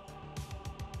top!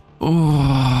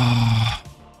 Oh.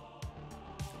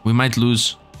 We might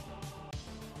lose.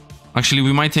 Actually,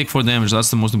 we might take 4 damage.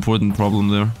 That's the most important problem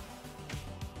there.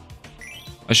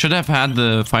 I should have had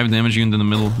the 5 damage unit in the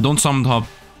middle. Don't summon top.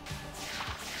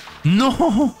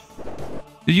 No!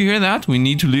 Did you hear that? We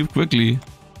need to leave quickly.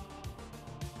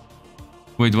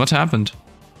 Wait, what happened?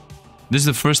 This is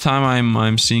the first time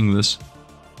I'm seeing this.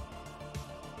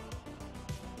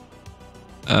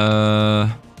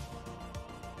 I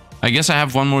guess I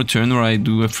have 1 more turn where I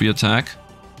do a free attack.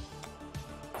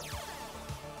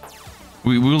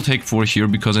 We will take 4 here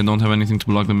because I don't have anything to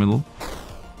block the middle.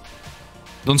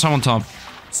 Don't summon top.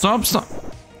 Stop, stop.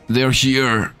 They're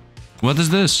here. What is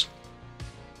this?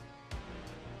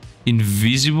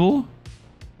 Invisible?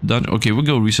 Okay, we'll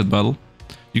go reset battle.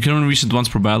 You can only reset once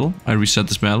per battle. I reset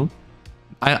this battle.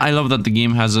 I love that the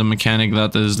game has a mechanic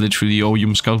that is literally, oh, you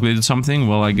miscalculated something.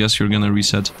 Well, I guess you're gonna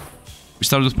reset. We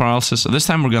start with paralysis. This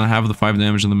time we're gonna have the 5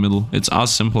 damage in the middle. It's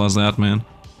as simple as that, man.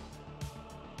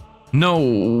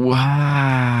 No.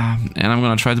 And I'm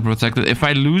gonna try to protect it. If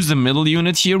I lose the middle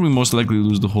unit here, we most likely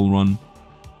lose the whole run.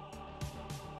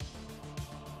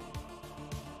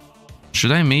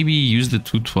 Should I maybe use the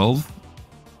 212?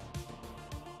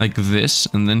 Like this,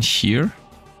 and then here?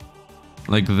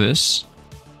 Like this?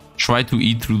 Try to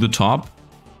eat through the top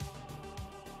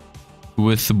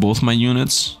with both my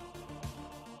units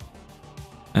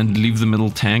and leave the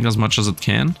middle tank as much as it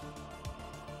can.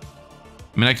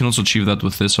 I mean, I can also achieve that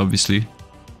with this, obviously.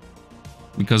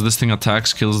 Because this thing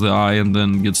attacks, kills the eye, and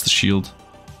then gets the shield.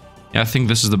 Yeah, I think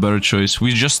this is the better choice.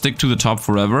 We just stick to the top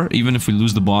forever, even if we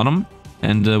lose the bottom.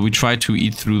 And we try to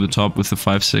eat through the top with the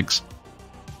 5-6.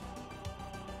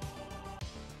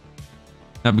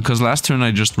 Yeah, because last turn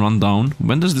I just run down.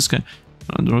 When does this guy...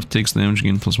 Dwarf takes damage,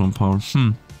 gain +1 power.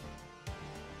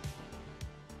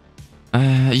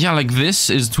 Yeah, like this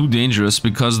is too dangerous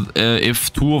because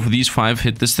if 2 of these 5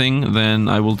 hit this thing, then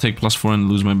I will take +4 and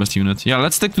lose my best unit. Yeah,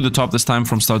 let's stick to the top this time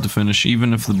from start to finish,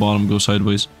 even if the bottom goes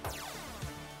sideways.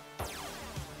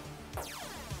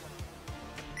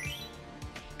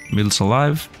 Middle's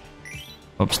alive.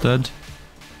 Top's dead.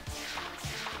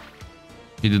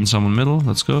 He didn't summon middle.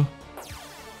 Let's go.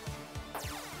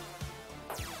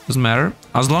 Doesn't matter.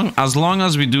 As long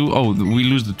as we do... Oh, we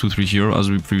lose the 2-3 hero as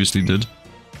we previously did.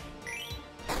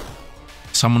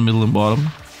 Summon middle and bottom.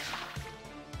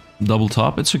 Double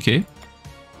top. It's okay.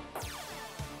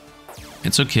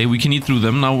 It's okay. We can eat through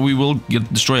them. Now we will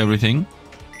destroy everything.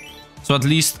 So at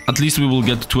least we will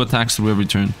get 2 attacks through every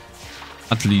turn.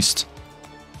 At least.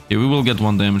 Okay, we will get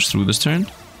 1 damage through this turn.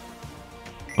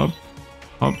 Up.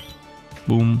 Up.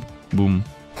 Boom. Boom.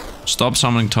 Stop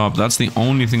summoning top. That's the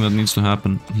only thing that needs to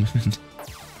happen.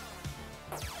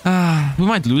 We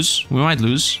might lose. We might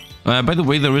lose. By the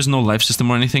way, there is no life system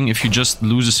or anything. If you just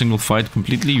lose a single fight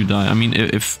completely, you die. I mean,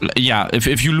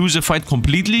 if you lose a fight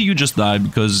completely, you just die,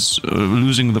 because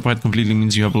losing the fight completely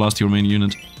means you have lost your main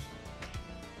unit.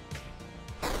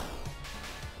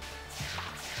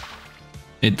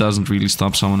 It doesn't really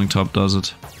stop summoning top, does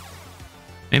it?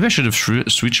 Maybe I should have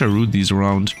switcherooed these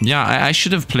around. Yeah, I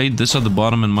should have played this at the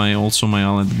bottom and also my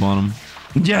ally at the bottom.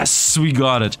 Yes, we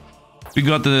got it. We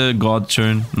got the god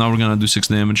turn. Now we're gonna do 6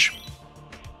 damage.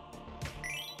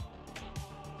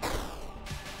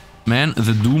 Man,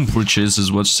 the Doom purchase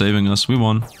is what's saving us. We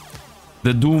won.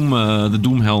 The Doom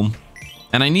helm.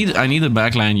 And I need a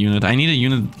backline unit. I need a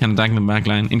unit that can attack the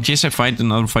backline in case I fight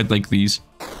another fight like these.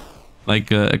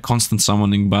 Like a constant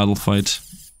summoning battle fight.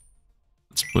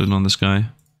 Let's put it on this guy.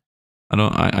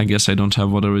 I guess I don't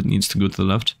have whatever it needs to go to the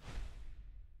left.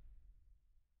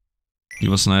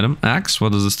 Give us an item. Axe,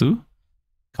 what does this do?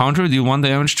 Counter, deal 1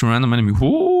 damage to random enemy.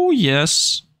 Oh,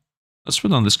 yes. Let's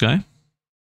put it on this guy.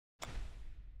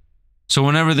 So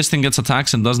whenever this thing gets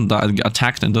attacked and doesn't die,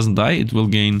 it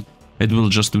will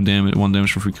just do damage, 1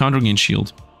 damage for free. Counter, gain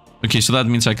shield. Okay, so that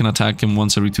means I can attack him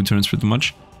once every 2 turns pretty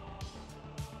much.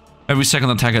 Every second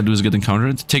attack I do is getting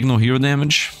countered. Take no hero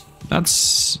damage.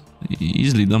 That's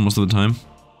easily done most of the time.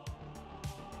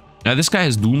 Yeah, this guy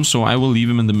has Doom, so I will leave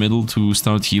him in the middle to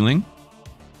start healing.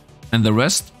 And the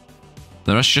rest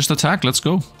just attack. Let's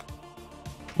go.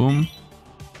 Boom.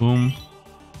 Boom.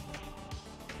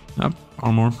 Yep,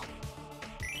 armor.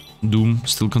 Doom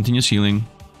still continues healing.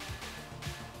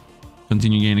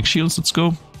 Continue gaining shields. Let's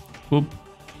go. Boop.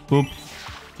 Boop.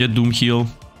 Get Doom heal.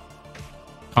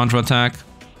 Counter attack.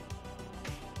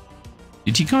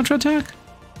 Did he counter attack?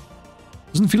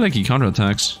 Doesn't feel like he counter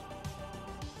attacks.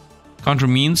 Counter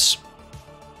means...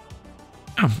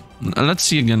 Oh, let's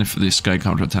see again if this guy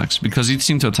counter attacks, because he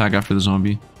seemed to attack after the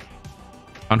zombie.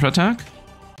 Counter attack?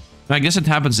 I guess it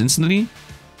happens instantly.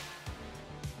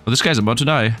 Oh, this guy's about to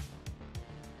die.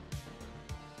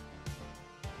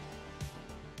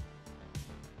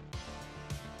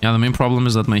 Yeah, the main problem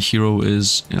is that my hero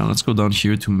is... You know, let's go down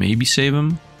here to maybe save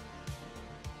him.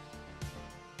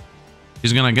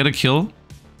 He's gonna get a kill.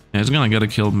 Yeah, he's gonna get a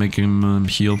kill, make him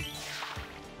heal.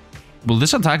 Will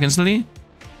this attack instantly?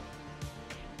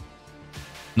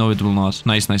 No, it will not.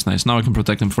 Nice, nice, nice. Now I can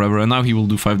protect him forever, and now he will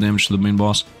do 5 damage to the main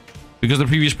boss. Because the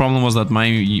previous problem was that my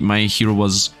hero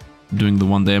was doing the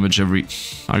 1 damage every...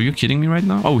 Are you kidding me right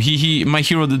now? Oh, my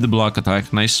hero did the block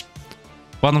attack. Nice.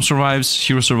 Bottom survives,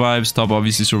 hero survives, top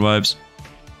obviously survives.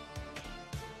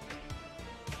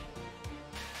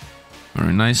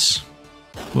 Very nice.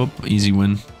 Whoop, easy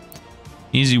win.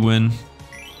 Easy win.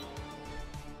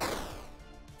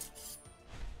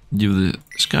 Give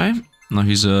this guy. Now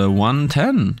he's a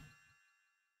 110.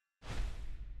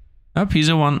 Yep, he's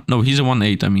a 1. No, he's a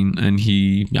 1-8, I mean. And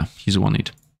yeah, he's a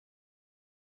 1-8.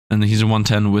 And he's a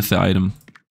 110 with the item.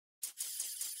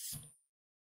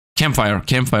 Campfire,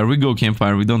 campfire. We go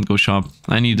campfire. We don't go shop.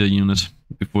 I need a unit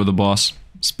before the boss.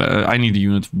 I need a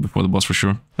unit before the boss for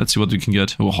sure. Let's see what we can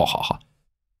get. Oh, ha, ha, ha.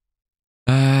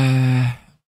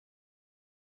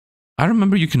 I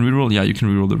remember you can reroll. Yeah, you can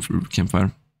reroll the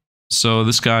campfire. So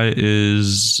this guy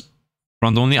is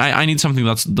front only. I need something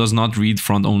that does not read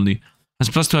front only. Has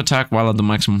 +2 attack while at the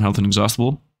maximum health and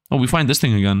exhaustible. Oh, we find this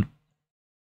thing again.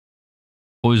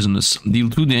 Poisonous. Deal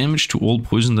 2 damage to all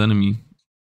poisoned enemy.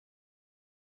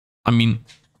 I mean,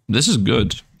 This is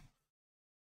good.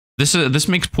 This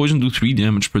makes poison do 3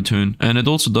 damage per turn, and it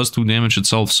also does 2 damage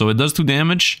itself. So it does 2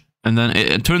 damage, and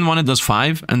then turn 1 it does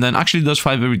 5, and then actually does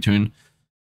 5 every turn.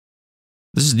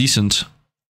 This is decent.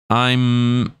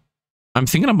 I'm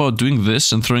thinking about doing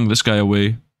this and throwing this guy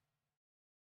away.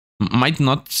 Might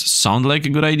not sound like a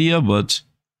good idea, but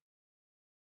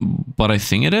I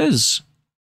think it is.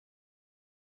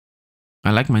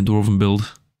 I like my Dwarven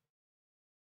build.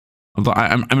 Although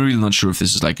I'm really not sure if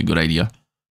this is like a good idea.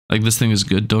 Like, this thing is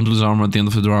good. Don't lose armor at the end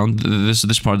of the round.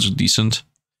 This part's decent.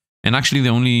 And actually the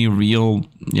only real,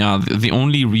 the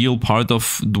only real part of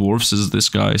dwarves is this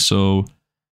guy, so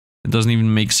it doesn't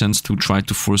even make sense to try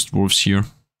to force dwarves here.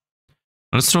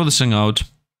 Let's throw this thing out. It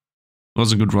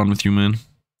was a good run with you, man.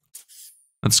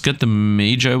 Let's get the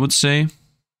mage, I would say.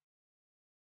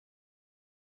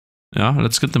 Yeah,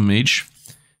 let's get the mage.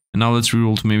 And now let's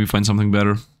reroll to maybe find something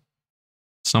better.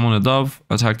 Summon a dove,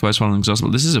 attack twice while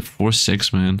inexhaustible. This is a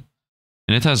 4-6, man.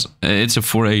 And it has, it's a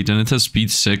 4-8, and it has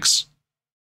speed 6.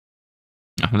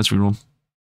 Yeah, let's reroll.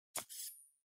 Let's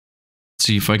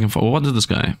see if I can find, what is this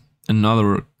guy?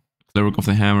 Another Cleric of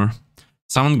the Hammer.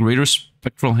 Summon Greater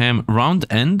Spectral Ham. Round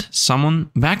end,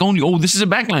 summon back only. Oh, this is a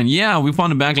backline. Yeah, we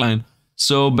found a backline.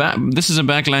 So, this is a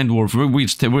backline dwarf.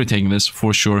 We're taking this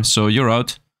for sure. So, you're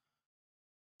out.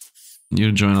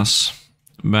 You join us.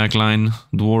 Backline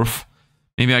dwarf.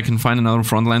 Maybe I can find another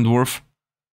frontline dwarf.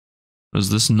 There's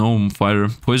this gnome fighter.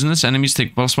 Poisonous enemies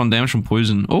take +1 damage from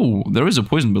poison. Oh, there is a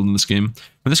poison build in this game.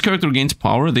 When this character gains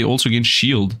power, they also gain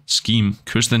shield. Scheme.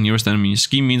 Curse the nearest enemy.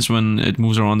 Scheme means when it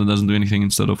moves around and doesn't do anything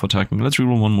instead of attacking. Let's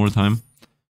reroll one more time.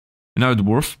 And now a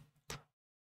dwarf.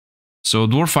 So,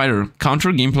 dwarf fighter.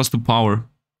 Counter, gain +2 power.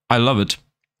 I love it.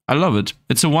 I love it.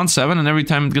 It's a 1/7, and every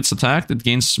time it gets attacked, it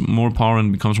gains more power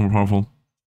and becomes more powerful.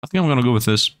 I think I'm gonna go with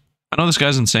this. I know this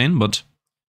guy's insane, but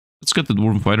let's get the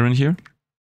dwarven fighter in here.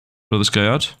 Throw this guy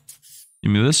out.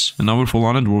 Give me this, and now we're full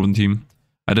on a dwarven team.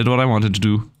 I did what I wanted to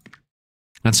do.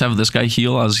 Let's have this guy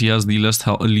heal, as he has the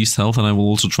least health, and I will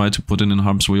also try to put it in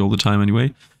harm's way all the time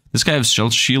anyway. This guy has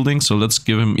stealth shielding, so let's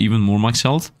give him even more max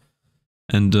health.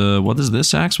 And what is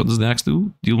this axe? What does the axe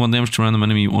do? Deal 1 damage to random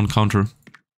enemy on counter.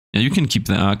 Yeah, you can keep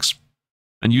the axe.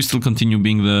 And you still continue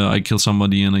being the I kill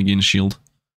somebody and I gain a shield.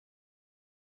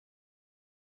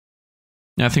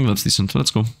 Yeah, I think that's decent.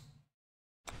 Let's go.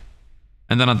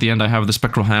 And then at the end I have the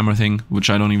Spectral Hammer thing, which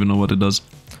I don't even know what it does.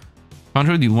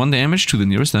 Counter, deal 1 damage to the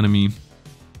nearest enemy.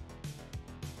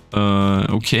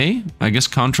 Okay. I guess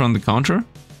counter on the counter.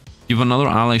 Give another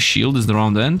ally shield is the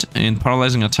round end. And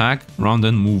paralyzing attack, round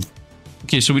end move.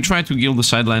 Okay, so we try to kill the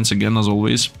sidelines again as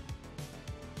always.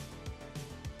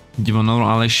 Give another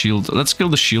ally shield. Let's kill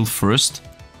the shield first.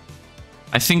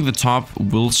 I think the top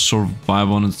will survive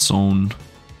on its own.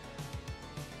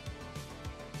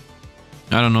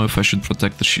 I don't know if I should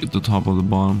protect the top or the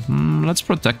bottom. Let's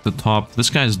protect the top. This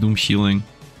guy is doom healing.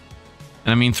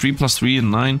 And I mean 3 + 3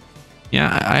 and 9.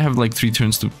 Yeah, I have like 3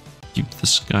 turns to keep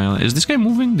this guy on. Is this guy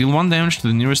moving? Deal 1 damage to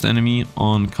the nearest enemy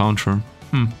on counter.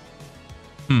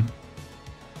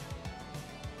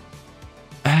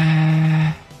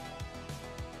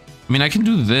 I mean, I can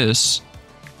do this,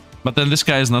 but then this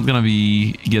guy is not gonna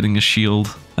be getting a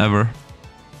shield ever.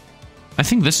 I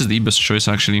think this is the best choice,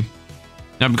 actually.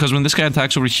 Yeah, because when this guy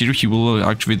attacks over here, he will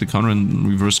activate the counter and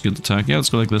reverse guild attack. Yeah, let's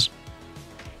go like this.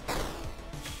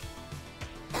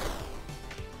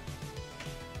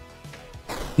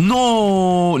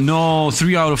 No, no,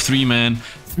 3 out of 3, man.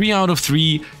 3 out of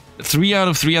 3. 3 out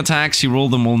of 3 attacks, he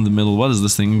rolled them all in the middle. What is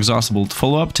this thing? Exhaustible.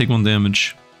 Follow up, take 1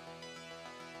 damage.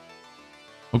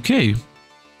 Okay.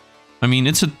 I mean,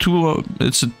 it's a 2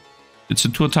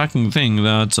 attacking thing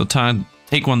that's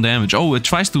take 1 damage. Oh, it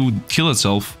tries to kill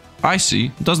itself. I see.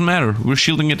 It doesn't matter. We're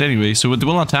shielding it anyway, so it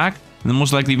will attack and then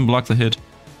most likely even block the hit.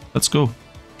 Let's go.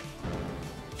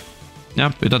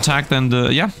 Yep, it attacked and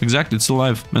yeah, exactly, it's still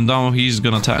alive. And now he's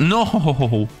gonna attack.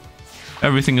 No!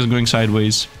 Everything is going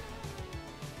sideways.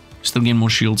 Still gain more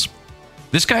shields.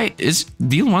 This guy is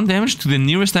deal 1 damage to the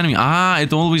nearest enemy. Ah,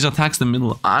 it always attacks the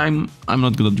middle. I'm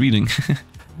not good at reading.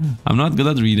 I'm not good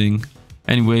at reading.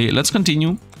 Anyway, let's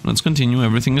continue. Let's continue.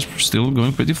 Everything is still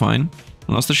going pretty fine.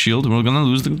 Lost the shield. We're gonna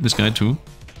lose this guy too.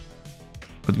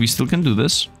 But we still can do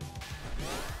this.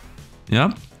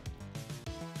 Yep.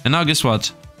 And now guess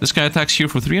what? This guy attacks here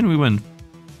for 3 and we win.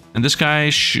 And this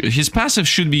guy, his passive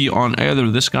should be on either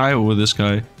this guy or this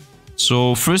guy.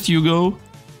 So first you go.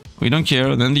 We don't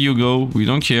care, then you go, we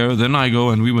don't care, then I go,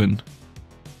 and we win.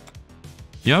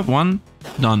 Yep, 1,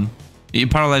 done.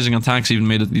 Paralyzing attacks even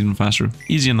made it even faster.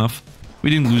 Easy enough.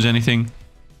 We didn't lose anything.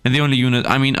 And the only unit,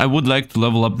 I mean, I would like to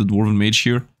level up the Dwarven Mage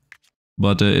here.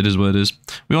 But it is what it is.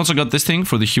 We also got this thing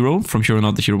for the hero. From here on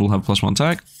out, the hero will have +1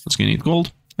 attack. Let's gain 8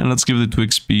 gold. And let's give the 2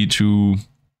 XP to...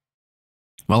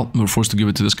 Well, we're forced to give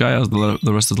it to this guy as the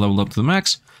rest is leveled up to the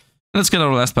max. And let's get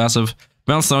our last passive.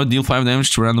 Battle Star, deal 5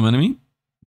 damage to a random enemy.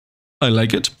 I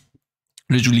like it.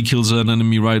 Literally kills an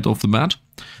enemy right off the bat.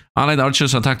 Allied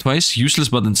archers attack twice. Useless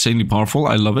but insanely powerful.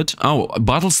 I love it. Oh,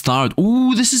 battle start.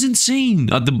 Ooh, this is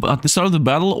insane. At the start of the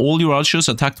battle, all your archers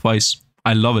attack twice.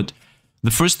 I love it.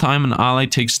 The first time an ally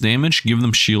takes damage, give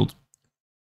them shield.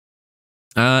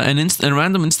 A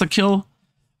random insta-kill.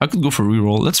 I could go for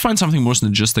reroll. Let's find something more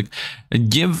synergistic.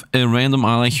 Give a random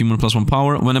ally human +1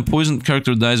 power. When a poisoned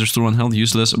character dies, restore 1 health.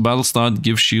 Useless. Battle start.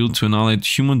 Give shield to an allied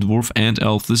human, dwarf, and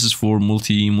elf. This is for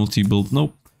multi-build.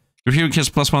 Nope. Your hero gets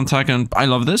 +1 attack, and I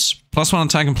love this. +1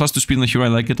 attack and +2 speed on the hero. I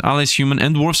like it. Allies human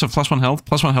and dwarves have +1 health.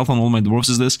 +1 health on all my dwarves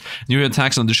is this. Your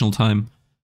attacks an additional time.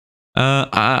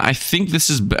 I think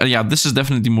this is... Yeah, this is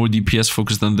definitely more DPS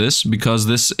focused than this, because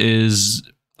this is...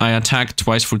 I attack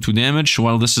twice for 2 damage,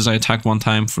 while this is I attack 1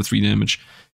 time for 3 damage.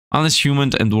 Unless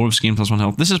human and dwarves gain +1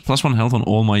 health. This is +1 health on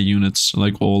all my units,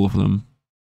 like all of them.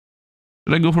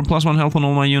 Should I go for +1 health on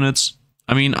all my units?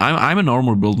 I mean, I'm an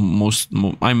armor build,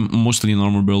 I'm mostly an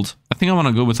armor build. I think I want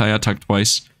to go with I attack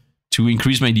twice to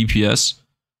increase my DPS.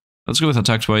 Let's go with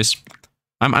attack twice.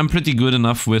 I'm pretty good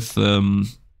enough with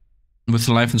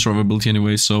life and survivability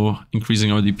anyway, so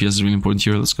increasing our DPS is really important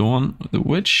here. Let's go on. The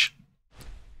witch.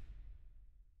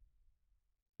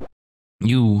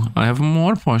 I have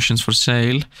more potions for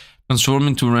sale. Transform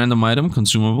into a random item,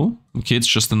 consumable. Okay, it's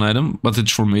just an item, but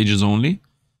it's for mages only.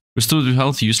 Restore to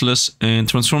health, useless. And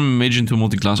transform a mage into a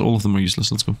multi-class. All of them are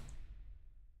useless. Let's go.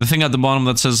 The thing at the bottom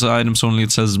that says items only,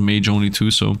 it says mage only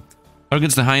too, so...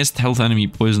 Targets the highest health enemy,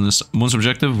 poisonous. Most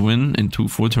objective, win in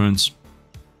 4 turns.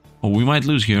 Oh, we might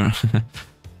lose here.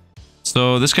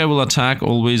 So this guy will attack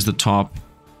always the top.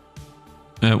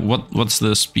 What's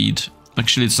the speed?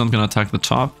 Actually, it's not gonna attack the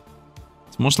top.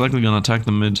 It's most likely gonna attack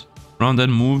the mid. Round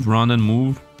and move, round and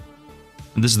move.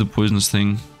 And this is the poisonous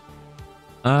thing.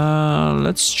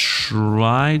 Let's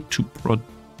try to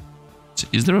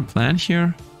Is there a plan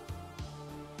here?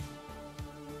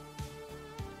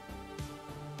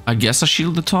 I guess I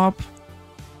shield the top.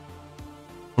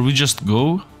 Or we just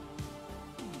go?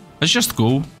 Let's just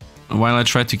go. While I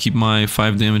try to keep my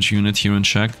 5 damage unit here in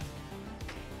check.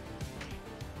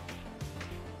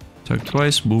 Attack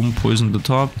twice, boom, poison the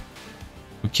top.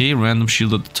 Okay, random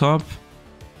shield at the top.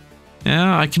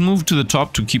 Yeah, I can move to the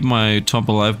top to keep my top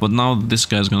alive, but now this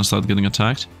guy's gonna start getting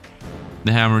attacked.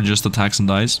 The hammer just attacks and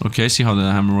dies. Okay, I see how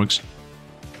the hammer works.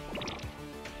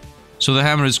 So the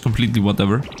hammer is completely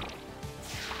whatever.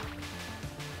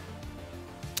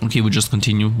 Okay, we just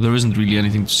continue. There isn't really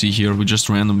anything to see here. We just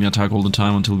randomly attack all the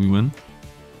time until we win.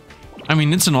 I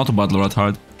mean, it's an Autobattler at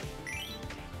heart.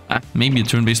 Maybe a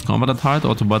turn-based combat at heart,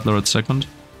 Autobattler at second.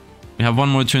 We have 1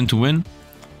 more turn to win.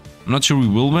 I'm not sure we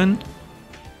will win.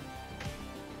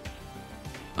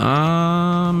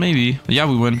 Maybe. Yeah,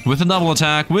 we win. With a double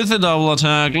attack. With a double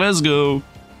attack. Let's go.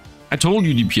 I told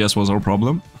you DPS was our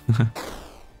problem.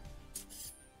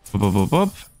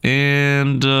 Up.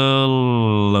 And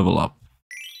level up.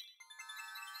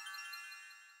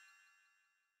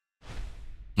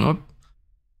 Oh.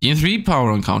 Gain 3 power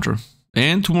on counter.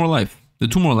 And 2 more life. The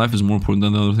 2 more life is more important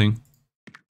than the other thing.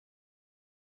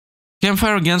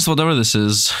 Campfire against whatever this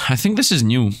is. I think this is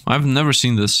new. I've never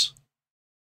seen this.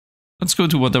 Let's go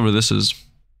to whatever this is.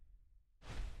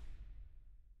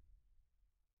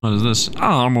 What is this?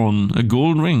 Armon. A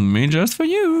gold ring made just for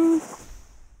you.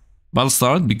 Battle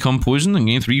start. Become poisoned and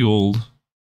gain 3 gold.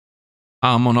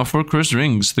 Armon offer cursed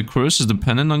rings. The curse is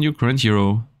dependent on your current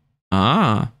hero.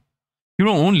 Ah.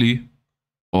 Hero only.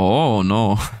 Oh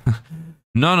no.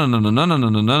 No.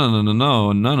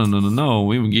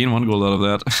 We gain 1 gold out of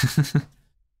that.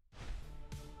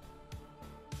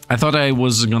 I thought I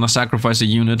was gonna sacrifice a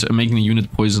unit and making a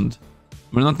unit poisoned.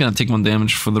 We're not gonna take 1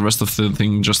 damage for the rest of the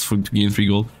thing just to gain 3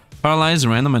 gold. Paralyze a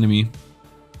random enemy.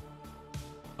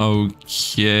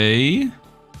 Okay.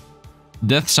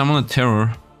 Death summon a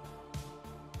terror.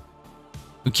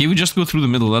 Okay, we just go through the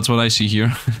middle. That's what I see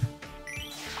here.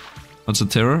 What's a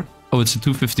terror? Oh, it's a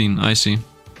 215. I see.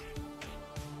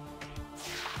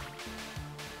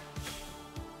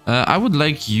 I would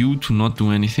like you to not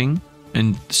do anything.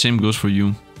 And the same goes for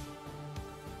you.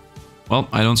 Well,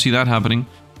 I don't see that happening.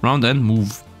 Round end,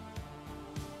 move.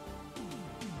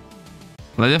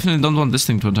 But I definitely don't want this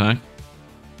thing to attack.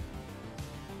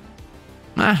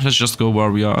 Let's just go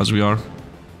where we are, as we are.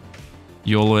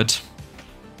 YOLO it.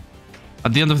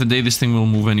 At the end of the day, this thing will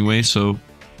move anyway, so...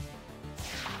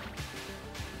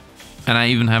 And I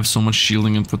even have so much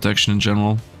shielding and protection in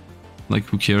general. Like,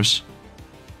 who cares?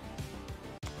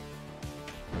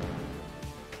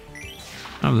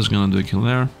 I'm just gonna do a kill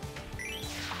there.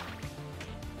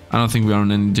 I don't think we are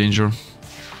in any danger.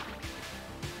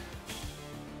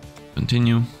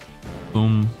 Continue.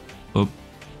 Boom. Up.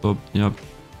 Up. Yep.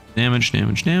 Damage,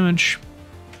 damage, damage.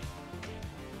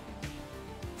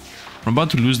 I'm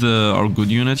about to lose our good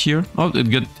unit here. Oh,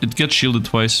 it gets shielded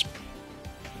twice.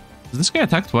 Does this guy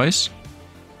attack twice?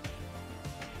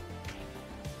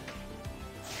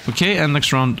 Okay, and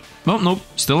next round. Oh, nope.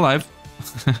 Still alive.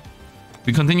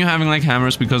 We continue having like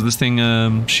hammers because this thing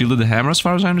shielded the hammer as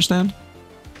far as I understand.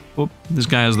 Oh, this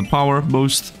guy has the power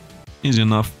boost. Easy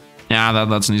enough. Yeah,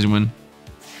 that's an easy win.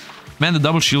 Man, the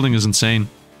double shielding is insane.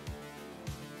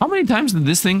 How many times did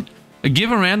this thing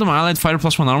give a random allied fighter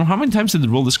 +1 armor? How many times did it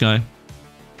roll this guy?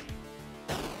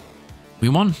 We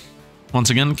won. Once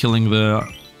again, killing the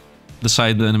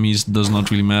side enemies does not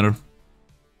really matter.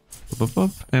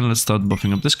 Up. And let's start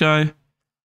buffing up this guy.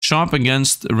 Shop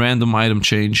against random item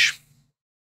change.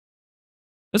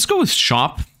 Let's go with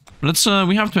shop.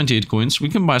 We have 28 coins. We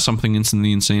can buy something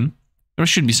instantly insane. There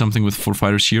should be something with 4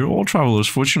 fighters here. All travelers,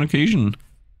 fortune occasion.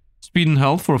 Speed and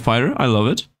health for a fighter. I love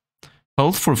it.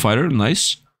 Health for a fighter.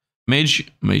 Nice. Mage.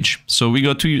 So we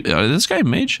got 2... this guy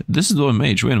mage? This is the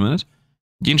mage. Wait a minute.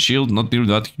 Gain shield, not deal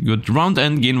that good. Round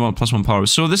end, gain +1 power.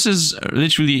 So this is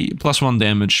literally +1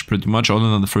 damage pretty much,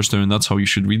 other than the first turn. That's how you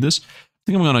should read this. I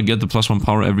think I'm gonna get the +1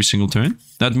 power every single turn.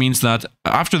 That means that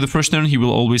after the first turn, he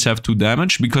will always have 2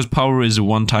 damage, because power is a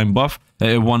one-time buff,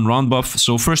 one round buff.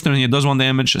 So first turn he does 1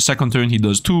 damage, second turn he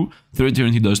does 2, third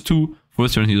turn he does 2,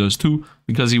 fourth turn he does 2,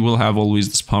 because he will have always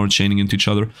this power chaining into each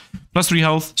other. +3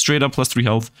 health, straight up +3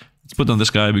 health. Let's put on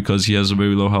this guy because he has a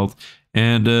very low health.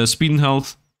 And speed and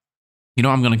health. You know,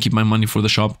 I'm gonna keep my money for the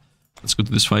shop. Let's go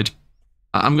to this fight.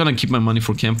 I'm gonna keep my money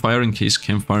for campfire in case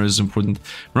campfire is important.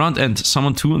 Round end,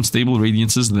 summon 2 unstable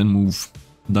radiances, then move.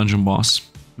 Dungeon boss.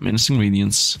 Menacing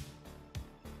radiance.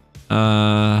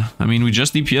 I mean, we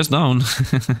just DPS down.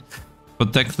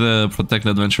 protect the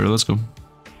adventurer. Let's go.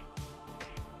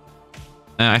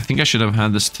 I think I should have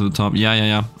had this to the top.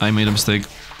 Yeah. I made a mistake.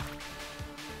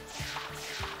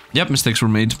 Yep, mistakes were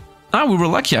made. Ah, we were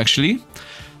lucky actually.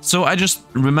 So I just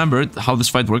remembered how this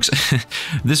fight works.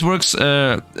 This works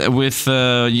with...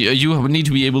 you need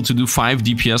to be able to do 5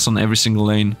 DPS on every single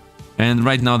lane. And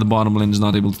right now the bottom lane is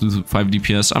not able to do 5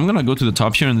 DPS. I'm gonna go to the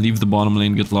top here and leave the bottom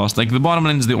lane get lost. Like, the bottom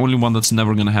lane is the only one that's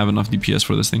never gonna have enough DPS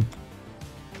for this thing.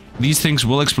 These things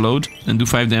will explode and do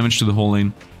 5 damage to the whole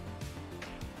lane.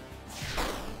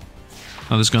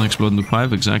 Now this is gonna explode and do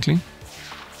 5, exactly.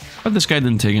 But this guy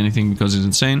didn't take anything because he's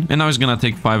insane. And now he's gonna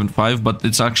take 5 and 5, but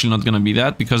it's actually not gonna be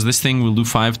that, because this thing will do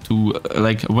 5 to...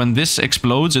 like, when this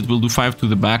explodes, it will do 5 to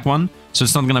the back one. So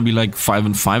it's not gonna be like 5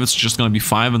 and 5, it's just gonna be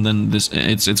 5, and then this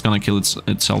it's gonna kill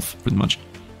itself, pretty much.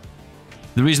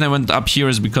 The reason I went up here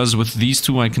is because with these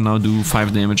two, I can now do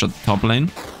 5 damage at the top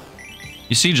lane.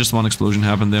 You see, just 1 explosion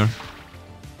happened there.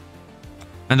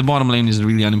 And the bottom lane is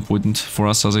really unimportant for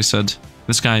us, as I said.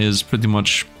 This guy is pretty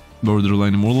much...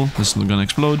 borderline immortal. This is not gonna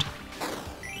explode.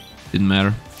 Didn't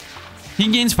matter. He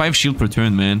gains 5 shield per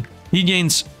turn, man. He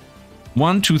gains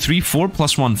 1, 2, 3, 4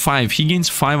 plus 1, 5. He gains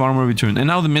 5 armor return. And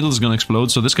now the middle is gonna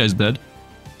explode, so this guy's dead.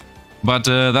 But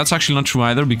that's actually not true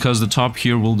either, because the top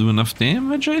here will do enough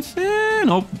damage, I think.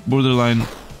 Nope, borderline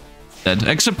dead.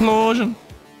 Explosion.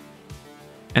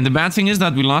 And the bad thing is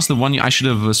that we lost the one... I should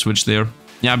have switched there.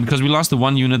 Yeah, because we lost the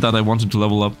 1 unit that I wanted to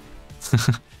level up.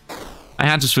 I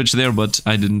had to switch there, but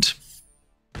I didn't.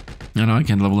 No, I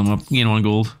can't level him up. Gain 1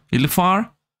 gold.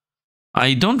 Ilifar?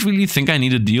 I don't really think I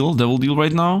need a devil deal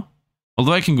right now.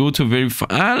 Although I can go to a very...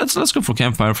 let's go for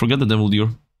campfire. Forget the devil deal.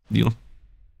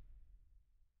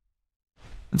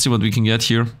 Let's see what we can get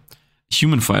here.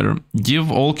 Human fighter.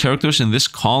 Give all characters in this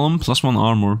column +1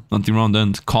 armor at the round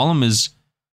end. Column is...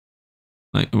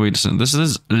 like, wait a second. This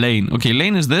is lane. Okay,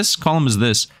 lane is this. Column is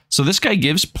this. So this guy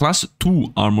gives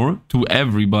 +2 armor to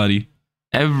everybody.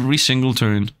 Every single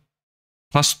turn.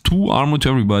 +2 armor to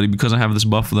everybody, because I have this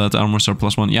buff that armors are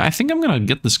 +1. Yeah, I think I'm gonna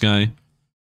get this guy.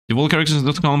 If all characters in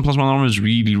this column +1 armor is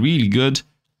really, really good.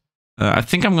 I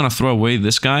think I'm gonna throw away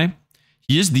this guy.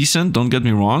 He is decent, don't get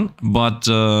me wrong, but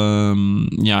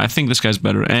yeah, I think this guy's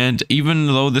better. And even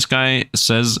though this guy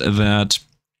says that,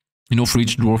 you know, for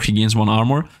each dwarf he gains 1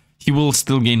 armor, he will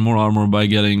still gain more armor by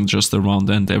getting just a round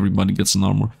end. Everybody gets an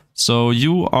armor. So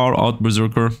you are out,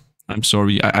 Berserker. I'm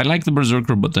sorry. I like the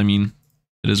Berserker, but I mean,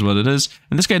 it is what it is.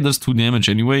 And this guy does 2 damage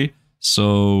anyway,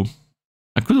 so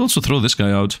I could also throw this guy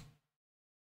out.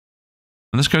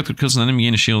 And this character kills an enemy,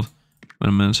 gain a shield. Wait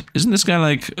a minute. Isn't this guy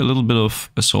like a little bit of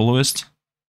a soloist?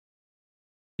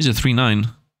 He's a 3-9.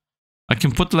 I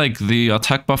can put like the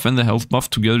attack buff and the health buff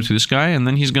together to this guy, and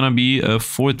then he's gonna be a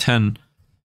 4-10.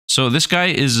 So this guy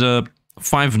is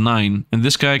 5'9", and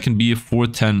this guy can be a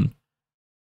 4'10",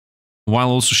 while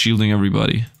also shielding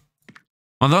everybody.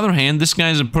 On the other hand, this guy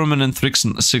is a permanent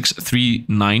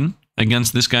 6'3'9",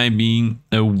 against this guy being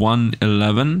a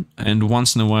 1'11", and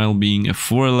once in a while being a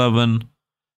 4'11".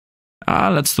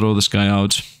 Let's throw this guy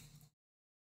out.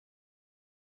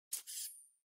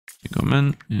 Come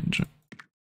in.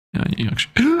 Yeah, you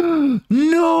actually...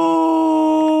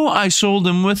 No! I sold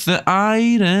him with the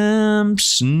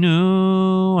items.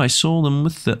 No, I sold him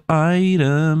with the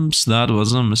items. That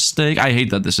was a mistake. I hate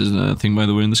that this is a thing, by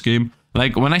the way, in this game.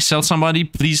 Like, when I sell somebody,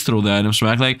 please throw the items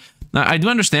back. Like, I do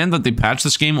understand that they patch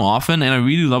this game often, and I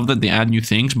really love that they add new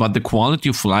things, but the quality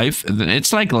of life,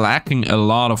 it's like lacking a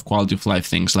lot of quality of life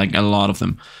things, like a lot of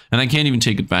them. And I can't even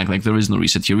take it back, like there is no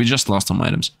reset here, we just lost some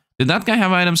items. Did that guy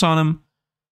have items on him?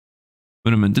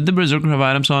 Wait a minute, did the Berserker have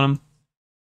items on him?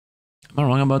 Am I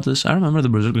wrong about this? I remember the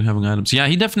Berserker having items. Yeah,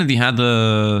 he definitely had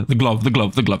the glove.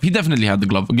 He definitely had the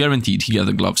glove, guaranteed he had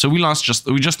the glove. So we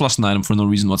just lost an item for no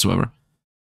reason whatsoever.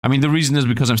 I mean, the reason is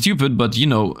because I'm stupid, but you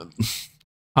know...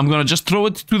 I'm gonna just throw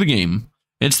it to the game.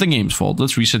 It's the game's fault.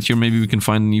 Let's reset here. Maybe we can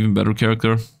find an even better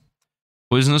character.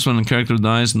 Poisonous when a character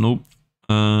dies. Nope.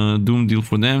 Doom deal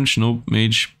for damage. Nope.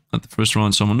 Mage. At the first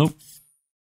round, someone. Nope.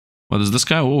 What is this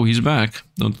guy? Oh, he's back.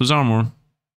 Don't lose armor.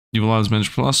 Evil Eyes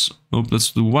Manage Plus. Nope.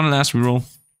 Let's do one last reroll.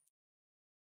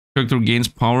 Character gains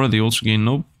power. They also gain.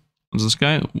 Nope. What's this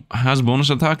guy? Has bonus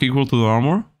attack equal to the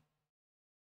armor.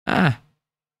 Could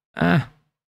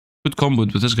combo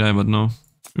it with this guy, but no.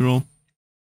 Reroll.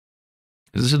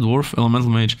 Is this a dwarf? Elemental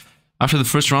mage. After the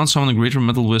first round, summon a greater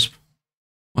metal wisp.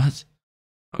 What?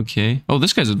 Okay. Oh,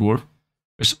 this guy's a dwarf.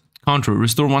 Counter.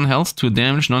 Restore 1 health to a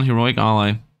damaged non-heroic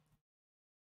ally.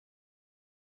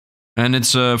 And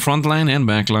it's front line and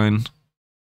back line.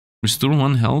 Restore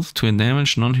 1 health to a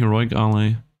damaged non-heroic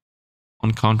ally.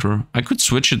 On counter. I could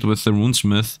switch it with the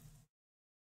runesmith.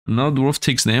 Now dwarf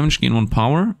takes damage, gain 1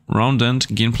 power. Round end,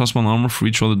 gain +1 armor for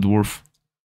each other dwarf.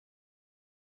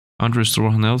 Counter restore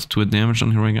 1 health to a damage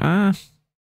on heroic.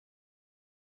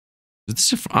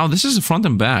 This is a front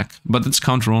and back, but it's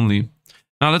counter only.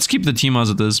 Now let's keep the team as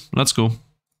it is. Let's go.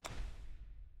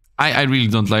 I really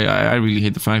don't like. I really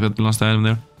hate the fact that we lost the item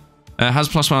there. Has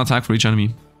 +1 attack for each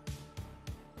enemy.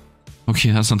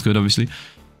 Okay, that's not good, obviously.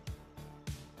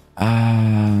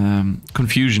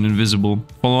 Confusion, invisible.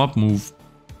 Follow up move.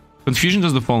 Confusion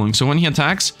does the following. So when he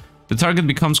attacks, the target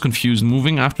becomes confused,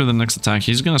 moving after the next attack.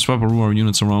 He's gonna swap our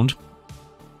units around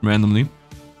randomly.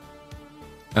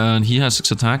 And he has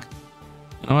 6 attack.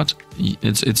 You know what?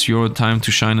 It's your time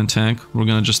to shine and tank. We're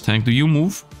gonna just tank. Do you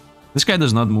move? This guy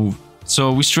does not move.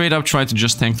 So we straight up try to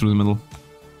just tank through the middle.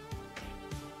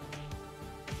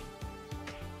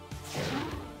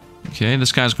 Okay,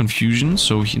 this guy has confusion,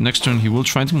 so next turn he will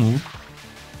try to move.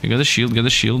 Okay, get a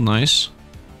shield, nice.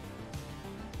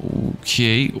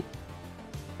 Okay.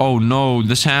 Oh no,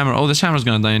 this hammer. Oh, this hammer's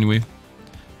gonna die anyway.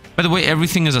 By the way,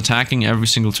 everything is attacking every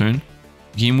single turn.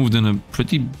 He moved in a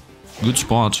pretty good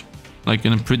spot. Like,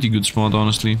 in a pretty good spot,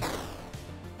 honestly.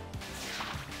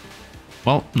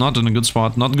 Well, not in a good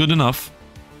spot. Not good enough.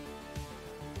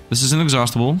 This is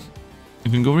inexhaustible. You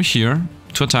can go over here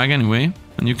to attack anyway.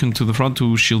 And you can to the front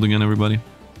to shield again, everybody.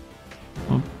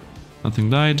 Oh, nothing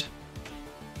died.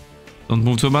 Don't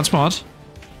move to a bad spot.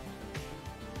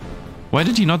 Why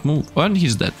did he not move? Well,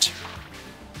 he's dead.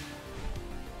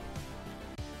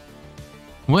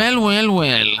 Well.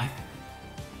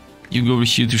 You go over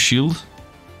here to shield.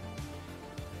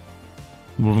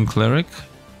 Dwarven Cleric.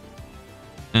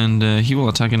 And he will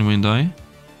attack anyway and die.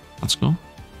 Let's go.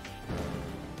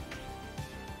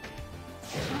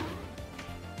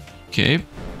 Okay.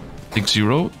 Take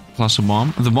 0 plus a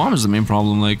bomb. The bomb is the main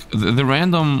problem. Like, the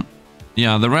random...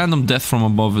 Yeah, the random death from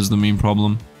above is the main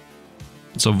problem.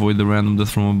 Let's avoid the random death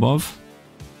from above.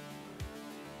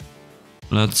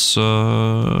 Let's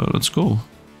go.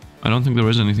 I don't think there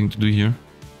is anything to do here.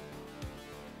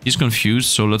 He's confused,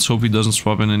 so let's hope he doesn't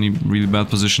swap in any really bad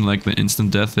position like the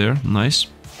instant death there. Nice.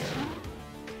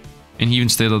 And he even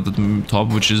stayed at the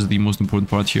top, which is the most important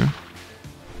part here.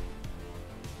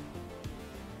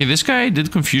 Okay, this guy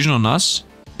did confusion on us.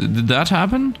 Did that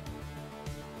happen?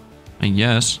 I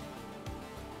guess.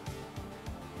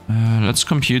 Let's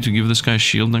come here to give this guy a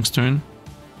shield next turn.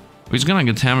 Oh, he's gonna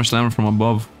get hammer slammer from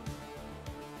above.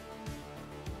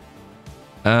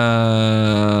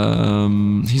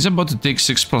 He's about to take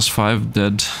 6 plus 5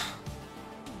 dead.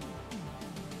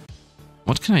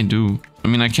 What can I do? I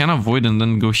mean, I can avoid and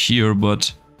then go here,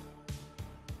 but...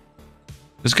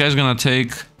 This guy's gonna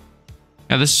take...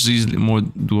 Yeah, this is easily more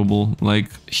doable. Like,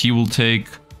 he will take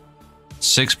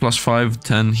 6 plus 5,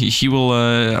 10. He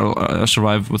will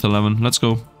survive with 11. Let's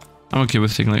go. I'm okay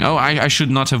with taking like... Oh, I should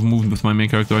not have moved with my main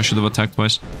character. I should have attacked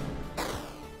twice.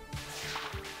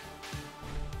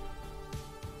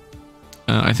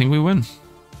 I think we win.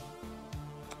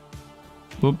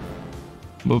 Boop.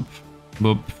 Boop.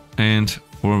 Boop. And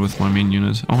 4 with my main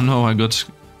unit. Oh no, I got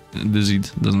dizzied.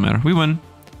 Doesn't matter. We win.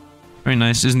 Very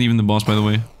nice. Isn't even the boss, by the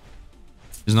way.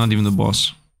 Is not even the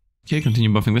boss. Okay, continue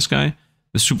buffing this guy.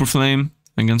 The Super Flame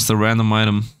against the random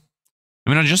item. I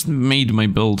mean, I just made my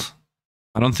build.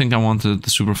 I don't think I wanted the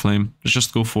Super Flame. Let's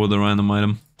just go for the random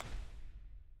item.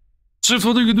 Sifd,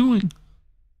 what are you doing?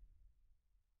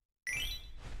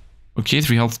 Okay,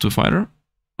 3 health to a fighter.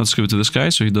 Let's give it to this guy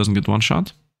so he doesn't get one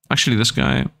shot. Actually, this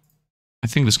guy... I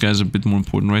think this guy's a bit more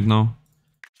important right now.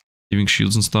 Giving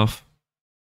shields and stuff.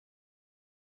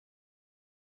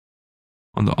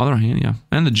 On the other hand, yeah.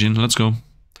 And the Jin, let's go.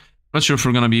 Not sure if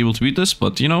we're gonna be able to beat this,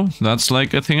 but you know, that's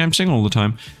like a thing I'm saying all the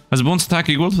time. Has a bonus attack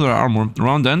equal to their armor.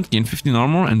 Round end, gain 15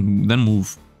 armor, and then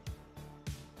move.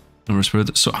 Number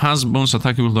spirit. So has bonus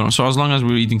attack equal to their armor. So as long as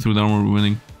we're eating through the armor, we're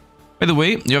winning. By the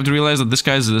way, you have to realize that this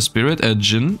guy is a spirit, a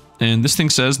Jin, and this thing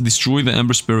says destroy the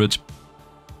Ember Spirit.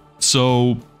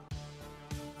 So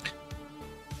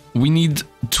we need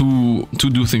to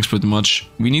do things pretty much.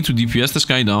 We need to DPS this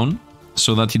guy down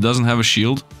so that he doesn't have a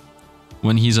shield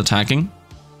when he's attacking.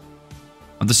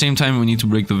 At the same time, we need to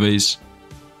break the vase.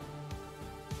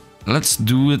 Let's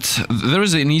do it. There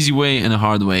is an easy way and a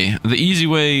hard way. The easy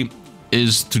way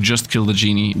is to just kill the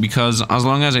genie, because as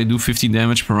long as I do 50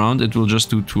 damage per round, it will just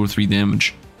do 2 or 3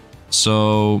 damage.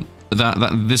 So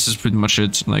this is pretty much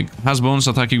it. Like, has bonus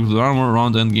attack equal to armor,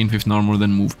 round end, gain 15 armor,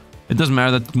 then move. It doesn't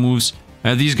matter that it moves.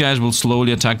 These guys will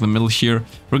slowly attack the middle here.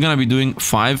 We're gonna be doing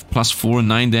 5 plus 4,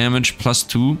 9 damage, plus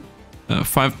 2,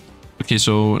 5. Okay,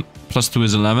 so plus 2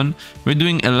 is 11. We're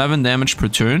doing 11 damage per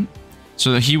turn,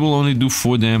 so that he will only do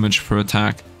 4 damage per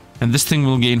attack. And this thing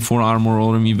will gain 4 armor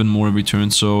or even more every turn,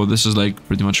 so this is like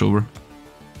pretty much over.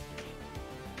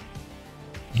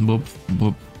 Boop,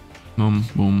 boop, boom,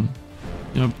 boom.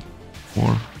 Yep,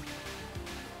 4.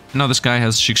 Now this guy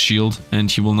has 6 shield,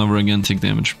 and he will never again take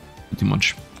damage, pretty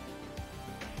much.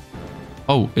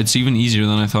 Oh, it's even easier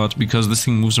than I thought, because this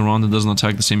thing moves around and doesn't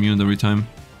attack the same unit every time.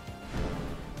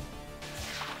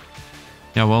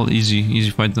 Yeah, well, easy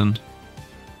fight then.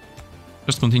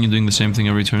 Just continue doing the same thing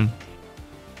every turn.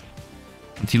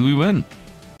 Until we win.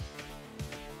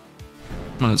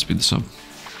 Well, let's speed this up.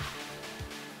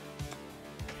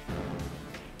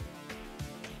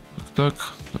 Tuck, tuck,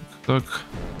 tuck, tuck.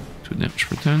 2 damage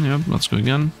per turn, yep, let's go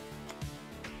again.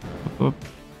 Up,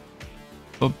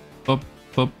 up, up,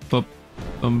 up, up,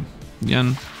 up,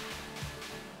 again.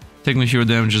 Taking the hero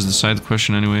damage is the side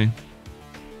question anyway.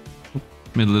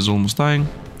 Middle is almost dying.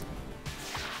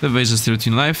 The vase has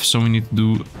 13 life, so we need to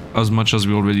do as much as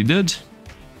we already did.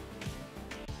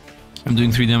 I'm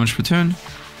doing 3 damage per turn.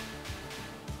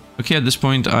 Okay, at this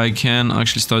point I can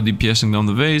actually start DPSing down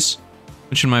the vase,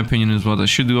 which in my opinion is what I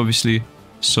should do, obviously.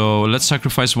 So let's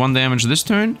sacrifice 1 damage this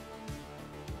turn.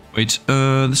 Wait,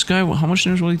 this guy, how much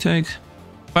damage will he take?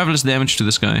 5 less damage to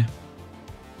this guy.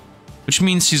 Which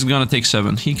means he's gonna take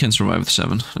 7. He can survive with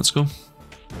 7. Let's go.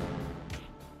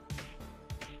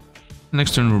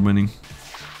 Next turn we're winning.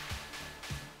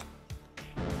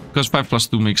 Because 5 plus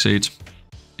 2 makes 8.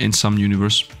 In some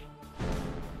universe.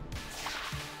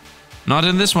 Not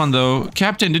in this one though.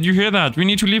 Captain, did you hear that? We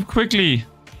need to leave quickly.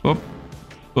 Oh,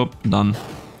 oh, done.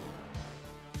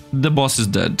 The boss is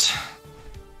dead.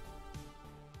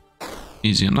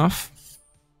 Easy enough.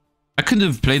 I could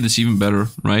have played this even better,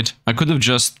 right? I could have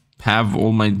just have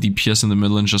all my DPS in the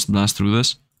middle and just blast through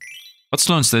this. But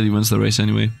slow and steady wins the race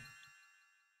anyway.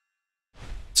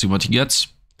 Let's see what he gets.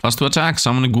 Plus 2 attack.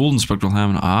 Summon a golden spectral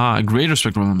hammer. Ah, a greater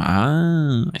spectral hammer.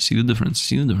 Ah, I see the difference.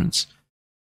 See the difference.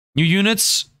 New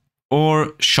units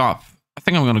or shop? I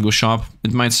think I'm gonna go shop.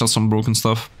 It might sell some broken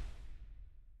stuff.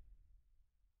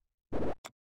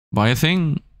 Buy a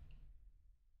thing.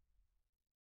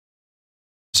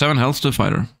 7 health to a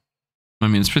fighter. I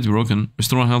mean, it's pretty broken.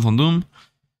 Restore 1 health on Doom.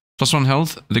 Plus 1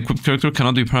 health. The equipped character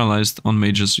cannot be paralyzed on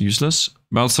mages. Useless.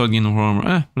 Battle start gain 4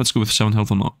 armor. Let's go with 7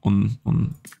 health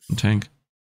on tank.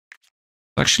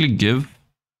 Actually give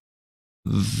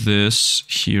this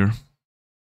here.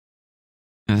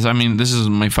 I mean, this is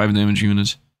my 5 damage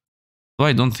unit. Though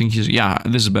I don't think he's... Yeah,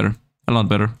 this is better. A lot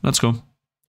better. Let's go.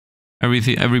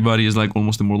 Everybody is like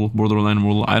almost immortal. Borderline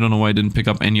immortal. I don't know why I didn't pick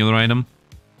up any other item.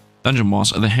 Dungeon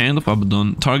boss. The Hand of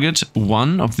Abaddon. Target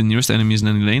 1 of the nearest enemies in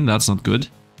any lane. That's not good.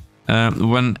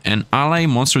 When an ally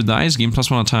monster dies, gain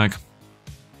plus 1 attack.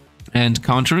 And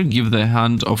counter, give the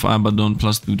Hand of Abaddon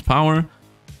plus 2 power.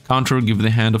 Counter, give the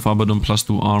Hand of Abaddon plus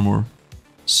 2 armor.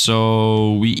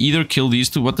 So we either kill these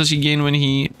two. What does he gain when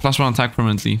he +1 attack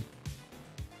permanently?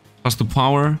 +2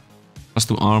 power,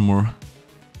 +2 armor.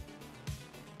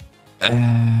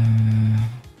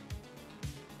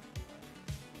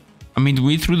 I mean,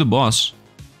 we eat through the boss.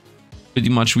 Pretty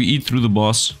much, we eat through the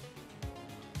boss.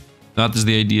 That is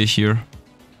the idea here.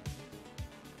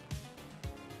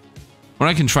 Or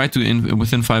I can try to,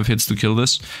 within 5 hits, to kill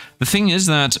this. The thing is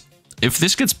that if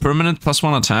this gets permanent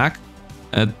 +1 attack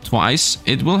twice,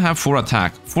 it will have 4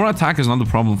 attack. 4 attack is not the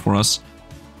problem for us.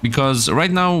 Because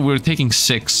right now we're taking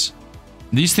 6.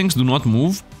 These things do not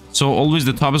move. So always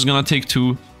the top is gonna take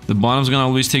 2. The bottom's gonna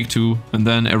always take 2. And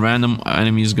then a random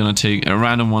enemy is gonna take... A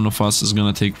random one of us is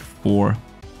gonna take 4.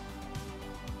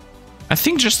 I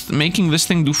think just making this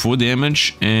thing do 4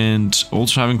 damage and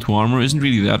also having 2 armor isn't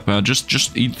really that bad.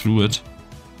 Just eat through it.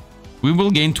 We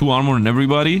will gain 2 armor on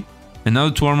everybody. And now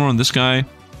 2 armor on this guy.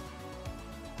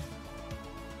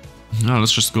 Now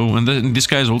let's just go. And this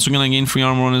guy is also gonna gain 3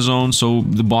 armor on his own. So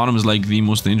the bottom is like the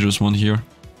most dangerous one here.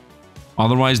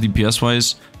 Otherwise, DPS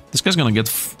wise, this guy's gonna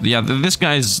get... Yeah, this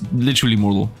guy is literally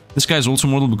mortal. This guy is also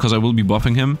mortal because I will be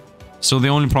buffing him. So the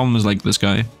only problem is like this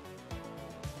guy.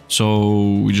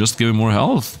 So we just give him more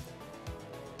health.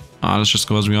 Let's just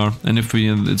go as we are. And if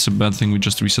it's a bad thing, we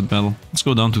just reset battle. Let's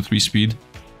go down to 3 speed.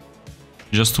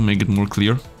 Just to make it more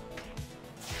clear.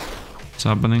 What's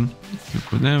happening?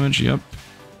 Good damage, yep.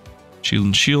 Shield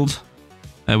and shield.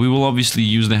 We will obviously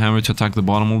use the hammer to attack the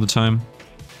bottom all the time.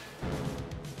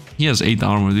 He has 8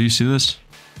 armor, do you see this?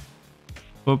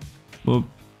 Boop, boop,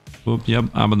 boop, yep.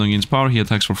 Abaddon gains power, he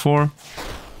attacks for 4.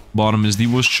 Bottom is the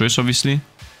worst choice, obviously.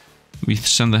 We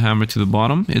send the hammer to the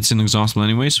bottom. It's inexhaustible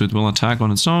anyway, so it will attack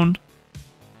on its own.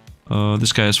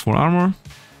 This guy has 4 armor.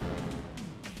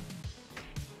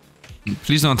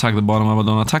 Please don't attack the bottom,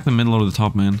 Abaddon. Attack the middle or the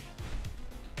top, man.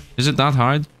 Is it that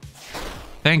hard?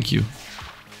 Thank you.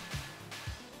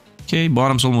 Okay,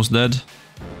 bottom's almost dead.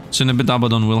 So in a bit,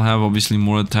 Abaddon will have obviously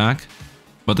more attack.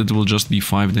 But it will just be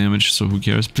 5 damage, so who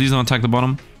cares? Please don't attack the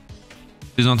bottom.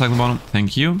 Please don't attack the bottom.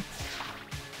 Thank you.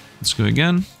 Let's go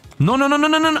again. No, no, no, no,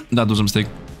 no, no, no. That was a mistake.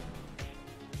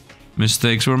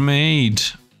 Mistakes were made.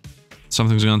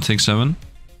 Something's gonna take 7.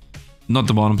 Not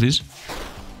the bottom, please.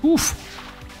 Oof.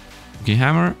 Okay,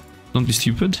 hammer. Don't be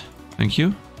stupid. Thank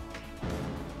you.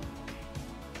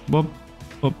 Bop,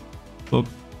 bop, bop.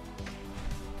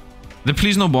 The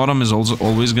please no bottom is also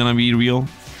always gonna be real,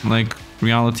 like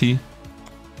reality.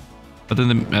 But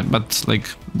then, like,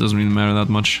 it doesn't really matter that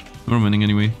much. We're winning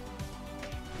anyway.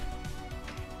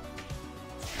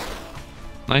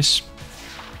 Nice.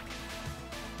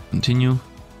 Continue.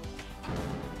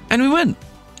 And we win!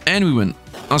 And we win.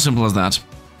 As simple as that.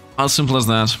 As simple as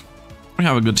that. We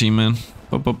have a good team, man.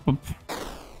 Up, up, up.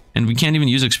 And we can't even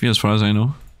use XP as far as I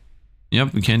know.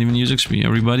 Yep, we can't even use XP.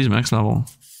 Everybody's max level.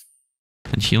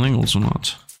 And healing also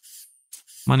not.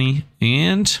 Money.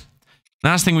 And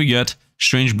last thing we get,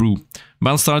 Strange Brew.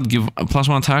 Battle start, give a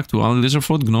 +1 attack to ally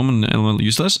Lizardfoot, Gnome, and LL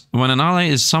useless. When an ally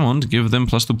is summoned, give them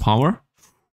 +2 power.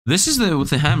 This is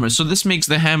with the hammer, so this makes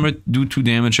the hammer do 2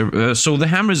 damage. So the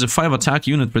hammer is a 5 attack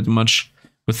unit pretty much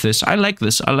with this. I like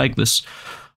this, I like this.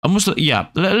 Almost, yeah,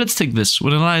 let's take this.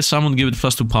 When an ally is summoned, give it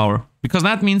 +2 power. Because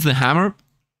that means the hammer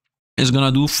is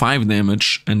gonna do 5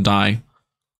 damage and die.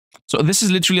 So this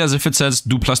is literally as if it says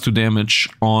do +2 damage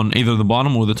on either the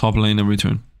bottom or the top lane every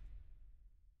turn.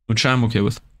 Which I'm okay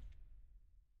with.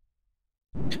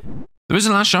 There is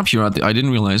a last shop here, I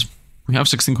didn't realize. We have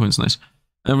 16 coins, nice.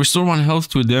 Restore 1 health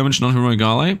to a damaged non-heroic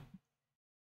ally.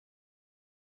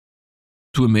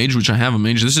 To a mage, which I have a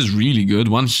mage. This is really good.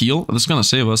 1 heal. This is gonna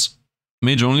save us.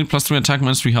 Mage only, +3 attack,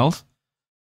 -3 health.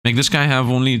 Make this guy have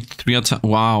only 3 attack.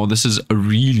 Wow, this is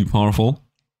really powerful.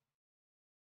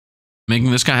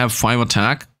 Making this guy have 5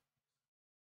 attack.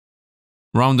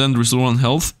 Round end, restore 1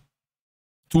 health.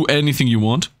 Do anything you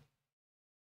want.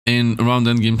 And round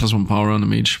end, gain +1 power on a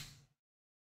mage.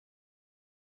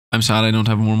 I'm sad I don't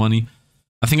have more money.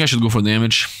 I think I should go for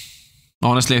damage.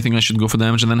 Honestly, I think I should go for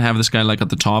damage and then have this guy like at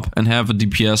the top and have a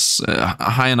DPS,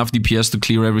 a high enough DPS to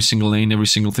clear every single lane, every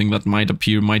single thing that might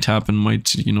appear, might happen,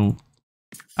 might, you know,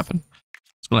 happen.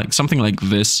 So like something like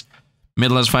this.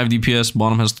 Middle has 5 DPS,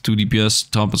 bottom has 2 DPS,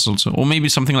 top is also... Or maybe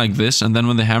something like this, and then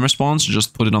when the hammer spawns,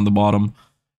 just put it on the bottom.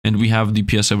 And we have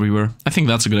DPS everywhere. I think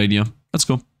that's a good idea. Let's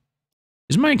go.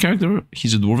 Is my character...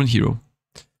 He's a dwarven hero.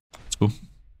 Let's go.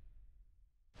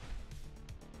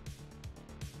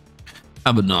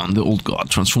 Abaddon, the old god.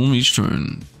 Transform each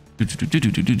turn.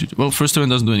 Well, first turn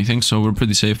doesn't do anything, so we're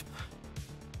pretty safe.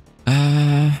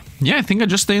 Yeah, I think I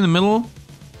just stay in the middle.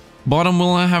 Bottom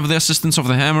will have the assistance of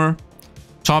the hammer.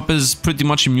 Top is pretty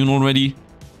much immune already.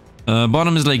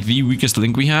 Bottom is like the weakest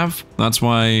link we have. That's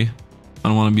why I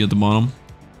don't want to be at the bottom.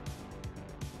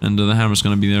 And the hammer's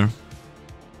gonna be there.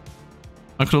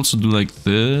 I could also do like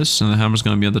this, and the hammer's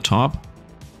gonna be at the top.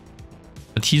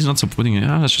 But he's not supporting it.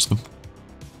 Ah, let's just go.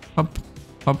 Up,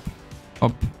 up,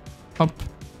 up, up,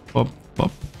 up,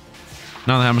 up.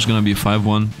 Now the hammer's gonna be a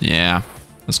 5-1. Yeah,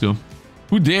 let's go.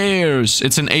 Who dares?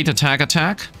 It's an 8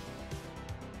 attack.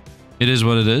 It is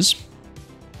what it is.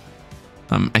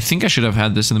 I think I should have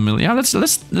had this in the middle. Yeah,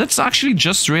 let's actually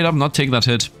just straight up not take that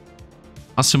hit.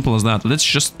 As simple as that. Let's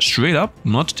just straight up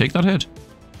not take that hit.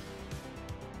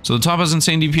 So the top has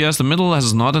insane DPS, the middle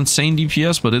has not insane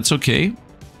DPS, but it's okay.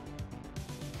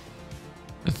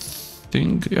 I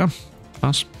think, yeah.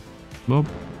 Pass. Boop.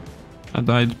 I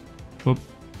died. Boop.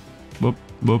 Boop.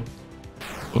 Boop.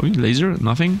 Oh, laser?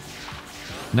 Nothing?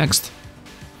 Next.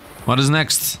 What is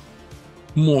next?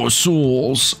 More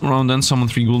souls. Around then summon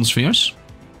 3 golden spheres.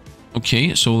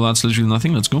 Okay, so that's literally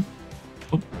nothing. Let's go.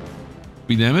 Oh.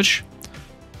 3 damage.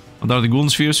 What are the golden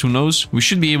spheres? Who knows? We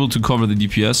should be able to cover the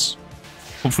DPS.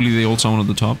 Hopefully they all summon at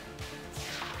the top.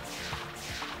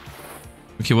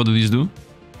 Okay, what do these do?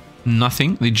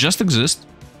 Nothing. They just exist.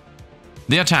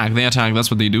 They attack. That's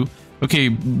what they do.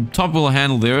 Okay, top will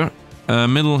handle there.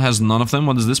 Middle has none of them.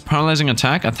 What is this? Paralyzing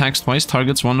attack. Attacks twice.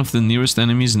 Targets one of the nearest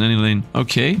enemies in any lane.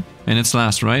 Okay. And it's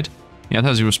last, right? Yeah, it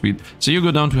has 0 speed. So you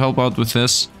go down to help out with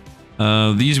this.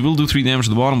 These will do 3 damage at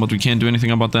the bottom, but we can't do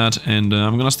anything about that. And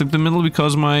I'm gonna stick to the middle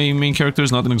because my main character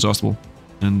is not inexhaustible.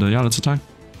 And yeah, let's attack.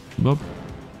 Boop.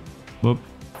 Boop.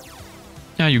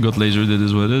 Yeah, you got lasered. It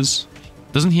is what it is.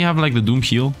 Doesn't he have like the Doom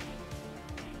heal?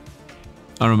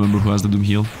 I remember who has the Doom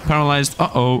heal. Paralyzed.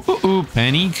 Uh-oh. Uh-oh.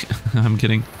 Panic. I'm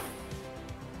kidding.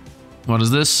 What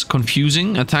is this?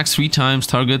 Confusing. Attacks 3 times.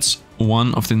 Targets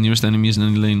one of the nearest enemies in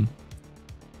any lane.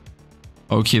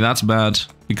 Okay, that's bad.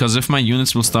 Because if my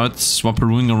units will start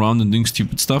swapperooing around and doing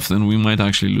stupid stuff, then we might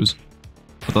actually lose.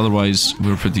 But otherwise,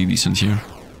 we're pretty decent here.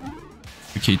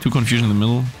 Okay, 2 confusion in the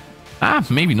middle. Ah,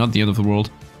 maybe not the end of the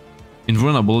world.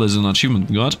 Invulnerable is an achievement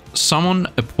we got. Summon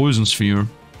a poison sphere.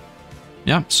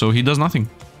 Yeah, so he does nothing.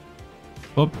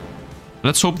 Oh.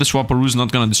 Let's hope the Swapperoo is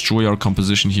not gonna destroy our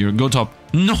composition here. Go top.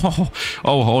 No!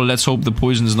 Oh, let's hope the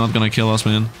poison is not gonna kill us,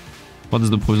 man. What is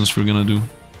the poison sphere gonna do?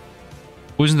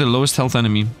 Poison the lowest health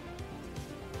enemy.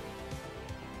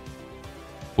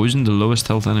 Poison the lowest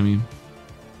health enemy.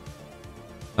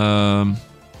 That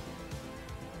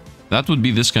would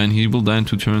be this guy, and he will die in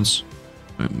 2 turns.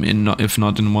 If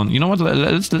not in 1. You know what?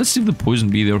 Let's leave the poison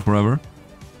be there forever.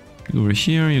 You go over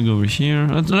here, you go over here.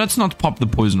 Let's not pop the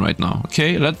poison right now,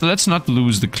 okay? Let's not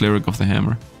lose the cleric of the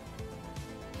hammer.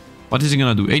 What is he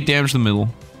gonna do? 8 damage in the middle.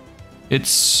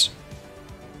 It's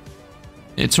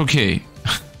okay.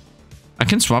 I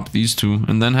can swap these 2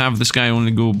 and then have this guy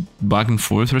only go back and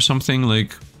forth or something.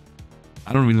 Like,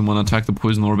 I don't really want to attack the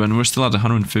poison orb, and we're still at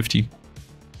 150.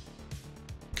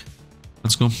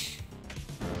 Let's go.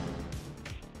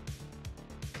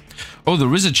 Oh,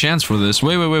 there is a chance for this.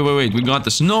 Wait. We got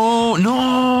this. No!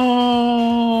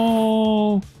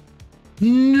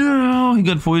 He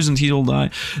got poisoned. He'll die.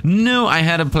 No, I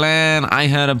had a plan.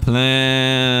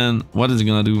 What is he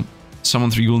gonna do?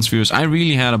 Summon 3 golden spheres. I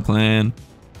really had a plan.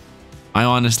 I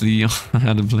honestly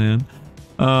had a plan.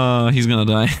 He's gonna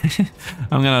die.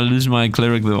 I'm gonna lose my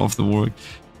cleric off the work.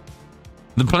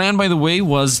 The plan, by the way,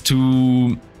 was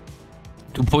to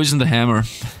poison the hammer.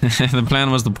 The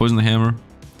plan was to poison the hammer.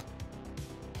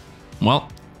 Well,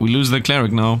 we lose the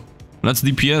cleric now. Let's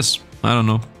DPS. I don't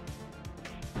know.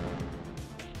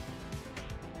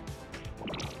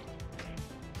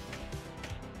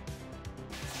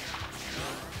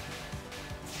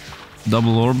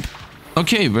 Double orb.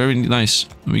 Okay, very nice.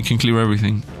 We can clear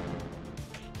everything.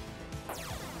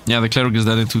 Yeah, the cleric is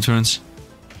dead in 2 turns.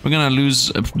 We're gonna lose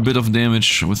a bit of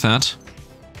damage with that.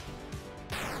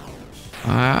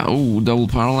 Oh, double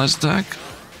paralyzed attack.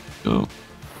 Go.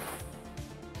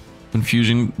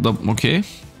 Confusing. Okay.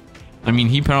 I mean,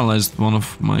 he paralyzed one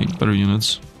of my better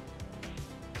units.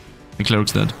 The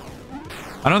cleric's dead.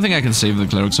 I don't think I can save the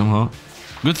cleric somehow.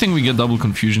 Good thing we get double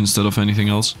confusion instead of anything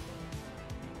else.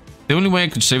 The only way I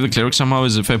could save the cleric somehow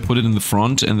is if I put it in the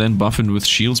front and then buff it with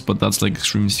shields, but that's like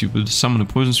extremely stupid. Summon a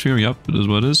poison sphere. Yep, it is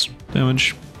what it is.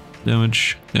 Damage.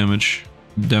 Damage. Damage.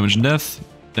 Damage and death.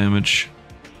 Damage.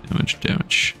 Damage.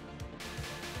 Damage.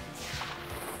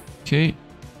 Okay.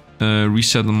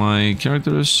 Reset my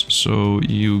characters. So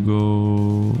you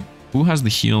go... Who has the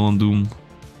heal on Doom?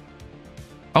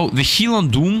 Oh, the heal on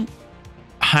Doom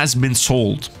has been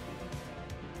sold.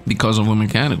 Because of the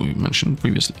mechanic we mentioned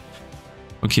previously.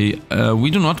 Okay, we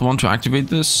do not want to activate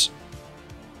this.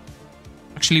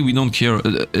 Actually, we don't care.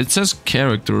 It says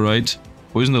character, right?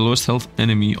 Poison the lowest health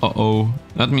enemy. Uh-oh.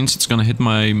 That means it's gonna hit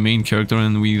my main character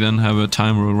and we then have a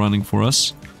timer running for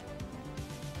us.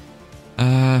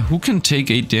 Who can take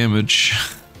 8 damage?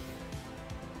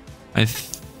 I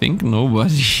think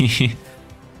nobody.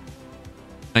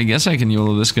 I guess I can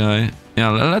YOLO this guy.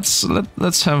 Yeah,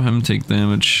 let's have him take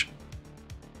damage.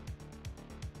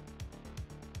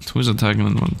 Who's attacking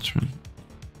in one turn?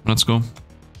 Let's go.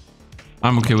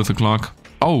 I'm okay with the clock.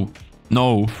 Oh,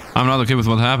 no. I'm not okay with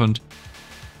what happened.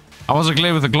 I was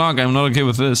okay with the clock. I'm not okay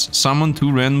with this. Summon 2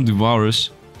 random devourers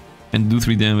and do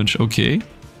 3 damage. Okay.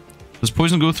 Does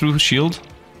poison go through shield?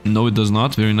 No, it does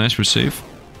not. Very nice. We're safe.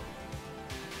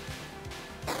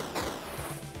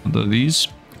 What are these?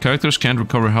 Characters can't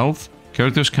recover health.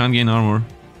 Characters can't gain armor.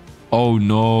 Oh,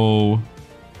 no.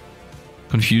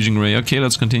 Confusing ray. Okay,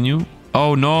 let's continue.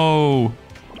 Oh no!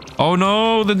 Oh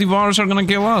no! The devourers are gonna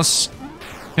kill us!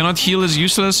 Cannot heal is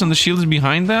useless and the shield is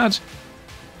behind that?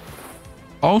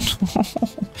 Oh no!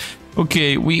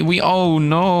 Okay, we oh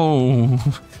no!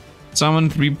 Summon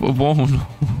 3 oh no.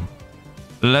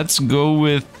 Let's go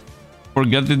with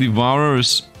forget the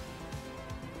devourers.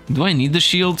 Do I need the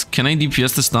shield? Can I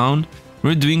DPS this down?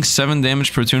 We're doing 7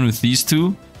 damage per turn with these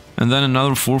 2. And then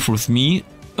another 4 with me.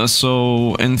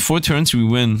 So, in 4 turns we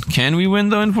win. Can we win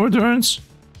though in 4 turns?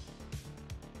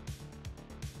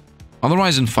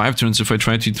 Otherwise in 5 turns if I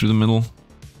try to eat through the middle.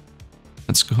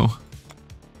 Let's go.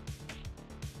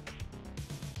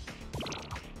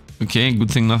 Okay,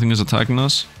 good thing nothing is attacking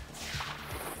us.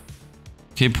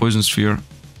 Okay, poison sphere.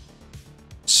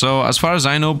 So, as far as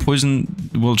I know, poison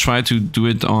will try to do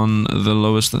it on the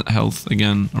lowest health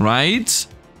again. Right?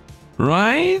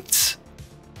 Right?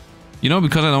 You know,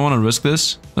 because I don't want to risk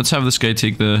this, let's have this guy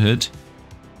take the hit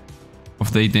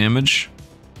of the 8 damage.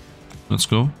 Let's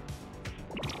go.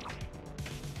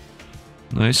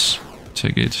 Nice.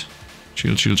 Take it.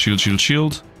 Shield, shield, shield, shield,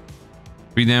 shield.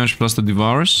 3 damage plus the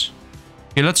devours.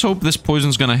 Okay, let's hope this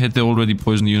poison's gonna hit the already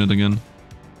poisoned unit again.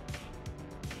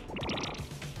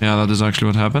 Yeah, that is actually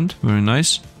what happened. Very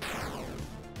nice.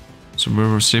 So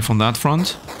we're safe on that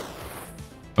front.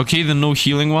 Okay, the no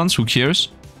healing ones, who cares?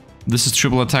 This is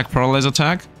triple attack, paralyze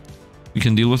attack. We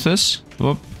can deal with this.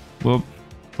 Whoop, whoop,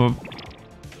 whoop.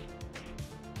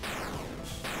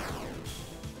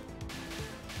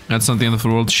 That's not the end of the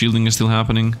world. Shielding is still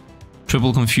happening.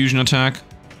 Triple confusion attack.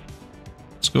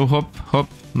 Let's go, hop, hop.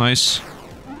 Nice.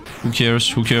 Who cares?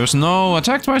 Who cares? No,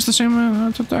 attack twice the same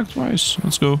man. Attack twice.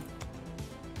 Let's go.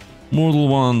 Mortal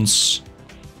ones.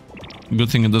 Good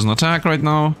thing it doesn't attack right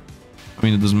now. I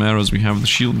mean, it doesn't matter as we have the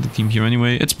shield, the team here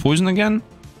anyway. It's poison again.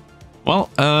 Well,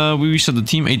 we reset the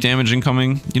team, 8 damage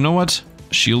incoming. You know what?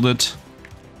 Shield it.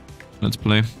 Let's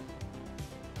play.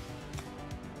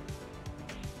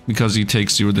 Because he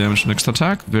takes 0 damage next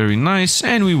attack. Very nice.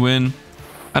 And we win.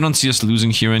 I don't see us losing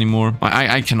here anymore.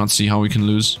 I cannot see how we can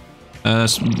lose.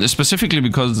 Specifically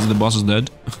because the boss is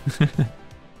dead.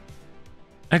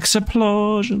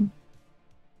 Explosion.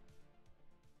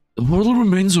 The world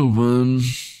remains open.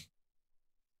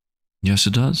 Yes,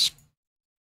 it does.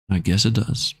 I guess it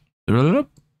does.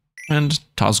 And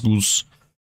Tasgus.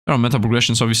 There are meta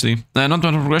progressions, obviously. Not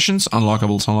meta progressions,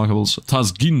 unlockables, unlockables.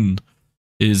 Tasgin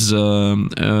is the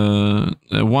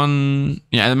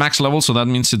max level, so that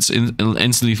means it's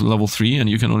instantly level 3, and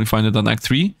you can only find it at Act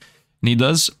 3. And he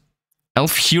does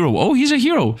Elf Hero. Oh, he's a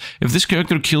hero. If this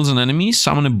character kills an enemy,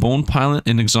 summon a bone pile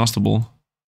inexhaustible.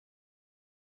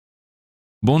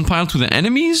 Bone pile to the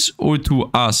enemies or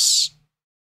to us?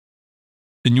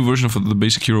 A new version of the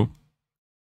basic hero.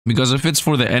 Because if it's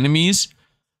for the enemies,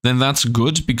 then that's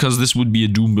good, because this would be a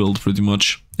Doom build pretty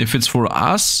much. If it's for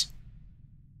us,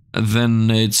 then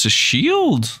it's a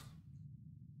shield.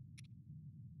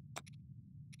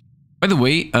 By the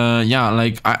way, yeah,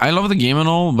 like, I love the game and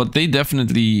all, but they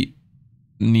definitely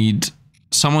need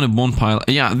summon a bone pile.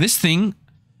 Yeah, this thing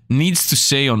needs to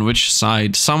say on which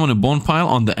side. Summon a bone pile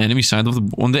on the enemy side of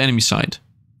the enemy side.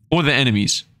 Or the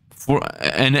enemies. For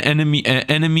an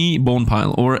enemy bone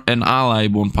pile or an ally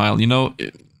bone pile, you know,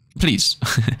 please.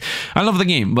 I love the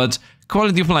game, but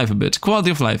quality of life a bit. Quality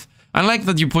of life. I like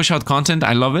that you push out content.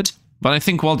 I love it, but I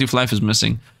think quality of life is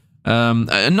missing.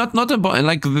 Not about,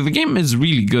 like, the game is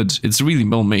really good. It's really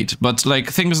well made, but like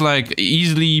things like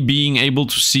easily being able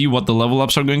to see what the level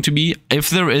ups are going to be. If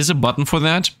there is a button for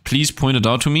that, please point it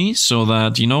out to me so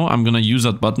that, you know, I'm gonna use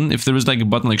that button. If there is like a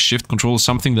button like shift control,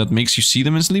 something that makes you see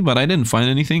them instantly, but I didn't find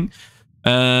anything.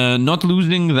 Not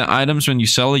losing the items when you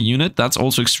sell a unit, that's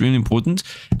also extremely important.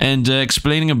 And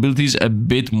explaining abilities a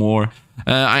bit more.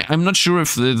 I'm not sure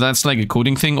if that's like a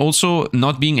coding thing. Also,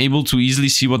 not being able to easily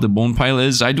see what the bone pile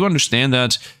is. I do understand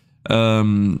that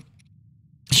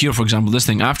here, for example, this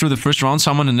thing. After the first round,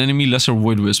 summon an enemy lesser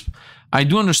void wisp. I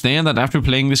do understand that after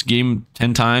playing this game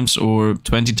 10 times or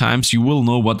 20 times, you will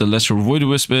know what the lesser void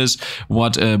wisp is,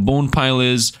 what a bone pile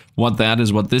is, what that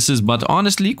is, what this is. But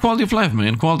honestly, quality of life,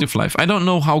 man, quality of life. I don't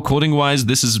know how coding-wise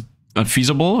this is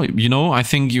feasible, you know. I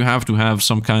think you have to have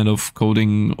some kind of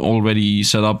coding already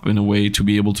set up in a way to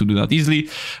be able to do that easily.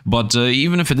 But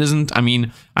even if it isn't, I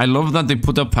mean, I love that they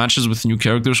put up patches with new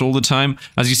characters all the time.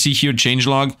 As you see here,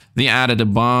 changelog, they added a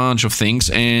bunch of things,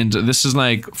 and this is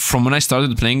like, from when I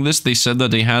started playing this, they said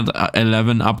that they had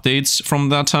 11 updates from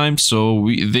that time, so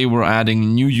they were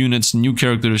adding new units, new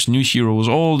characters, new heroes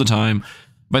all the time.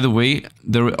 By the way,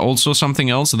 there is also something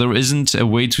else. There isn't a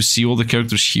way to see all the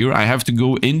characters here. I have to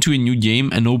go into a new game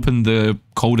and open the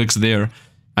codex there.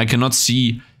 I cannot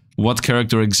see what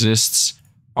character exists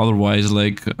otherwise.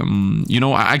 Like, you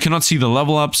know, I cannot see the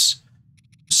level ups.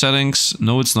 Settings.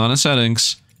 No, it's not in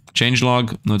settings.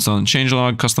 Changelog. No, it's not in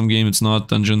changelog. Custom game. It's not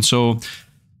dungeon. So,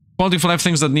 quality of life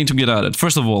things that need to get added.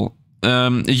 First of all,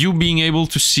 you being able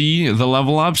to see the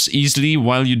level ups easily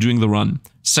while you're doing the run.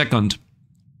 Second,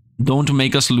 don't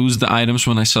make us lose the items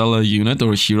when I sell a unit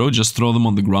or a hero, just throw them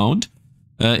on the ground.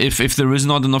 If there is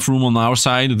not enough room on our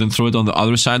side, then throw it on the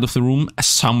other side of the room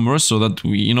somewhere so that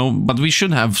we, you know, but we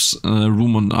should have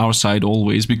room on our side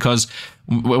always, because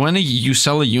when you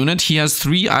sell a unit, he has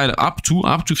up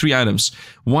to 3 items.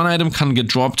 One item can get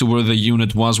dropped to where the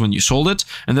unit was when you sold it,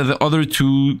 and then the other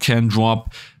 2 can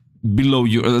drop below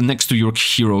your next to your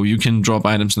hero. You can drop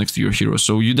items next to your hero,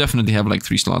 so you definitely have like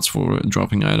 3 slots for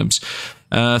dropping items.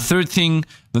 Third thing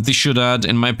that they should add,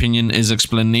 in my opinion, is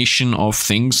explanation of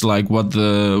things like what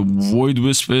the void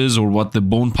wisp is or what the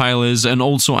bone pile is, and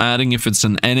also adding if it's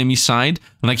an enemy side.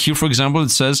 Like here, for example, it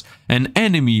says an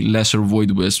enemy lesser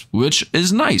void wisp, which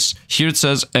is nice. Here it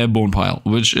says a bone pile,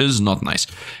 which is not nice.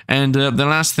 And the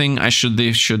last thing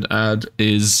they should add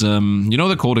is you know,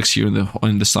 the codex here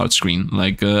in the start screen.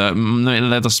 Like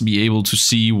let us be able to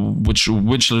see which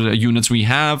units we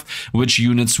have, which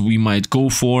units we might go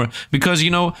for, because,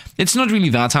 you know, it's not really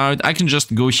that hard. I can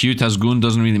just go here, Tazgun,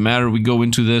 doesn't really matter. We go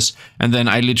into this, and then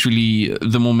I literally,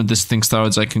 the moment this thing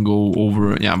starts, I can go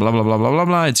over, yeah, blah, blah, blah, blah, blah,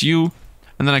 blah, it's you.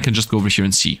 And then I can just go over here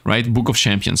and see, right? Book of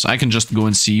Champions. I can just go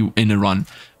and see in a run.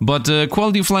 But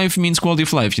quality of life means quality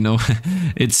of life, you know?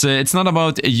 It's not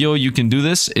about, yo, you can do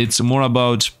this. It's more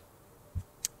about...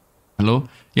 Hello?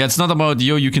 Yeah, it's not about,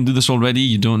 yo, you can do this already.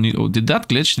 You don't need... Oh, did that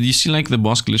glitch? Did you see, like, the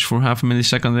boss glitch for half a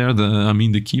millisecond there?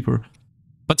 The keeper.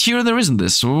 But here there isn't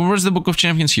this. So where's the Book of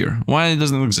Champions here? Why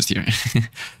doesn't it exist here?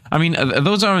 I mean,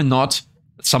 those are not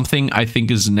something I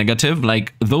think is negative.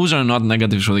 Like, those are not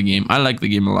negatives for the game. I like the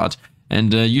game a lot.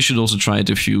 And you should also try it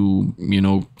if you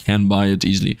know, can buy it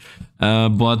easily.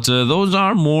 But those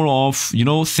are more of, you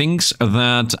know, things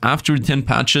that after 10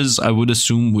 patches I would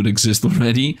assume would exist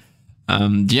already.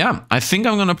 Yeah, I think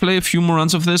I'm gonna play a few more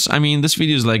runs of this. I mean, this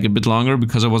video is like a bit longer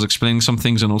because I was explaining some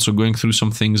things and also going through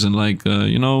some things and like,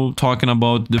 you know, talking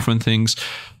about different things.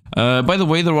 By the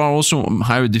way, there are also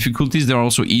higher difficulties. There are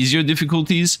also easier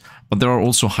difficulties, but there are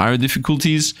also higher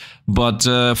difficulties. But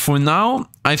for now,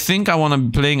 I think I want to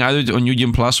be playing either on New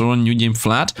Game Plus or on New Game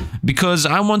Flat, because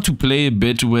I want to play a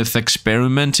bit with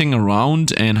experimenting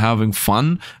around and having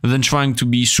fun than trying to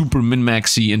be super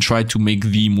min-maxy and try to make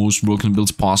the most broken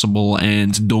builds possible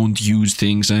and don't use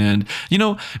things. And, you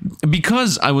know,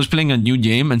 because I was playing a New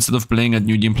Game instead of playing at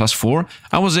New Game Plus 4,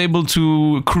 I was able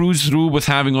to cruise through with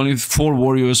having only 4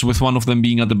 warriors, with one of them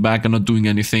being at the back and not doing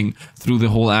anything through the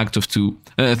whole act of 2,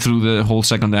 through the whole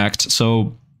second act.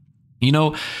 So, you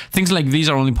know, things like these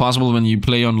are only possible when you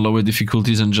play on lower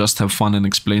difficulties and just have fun and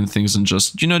explain things and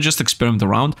just, you know, just experiment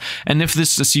around. And if this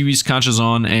series catches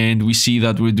on and we see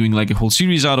that we're doing like a whole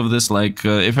series out of this, like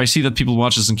if I see that people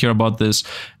watch this and care about this,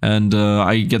 and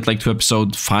I get like to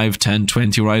episode 5, 10,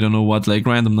 20, or I don't know what, like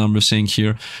random numbers saying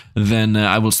here, then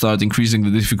I will start increasing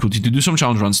the difficulty to do some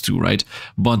challenge runs too, right?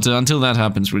 But until that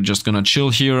happens, we're just gonna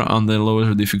chill here on the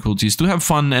lower difficulties to have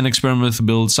fun and experiment with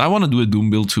builds. I want to do a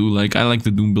Doom build too. Like, I like the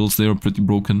Doom builds. They are pretty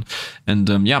broken.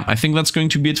 And yeah, I think that's going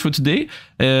to be it for today.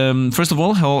 First of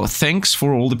all, thanks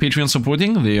for all the Patreon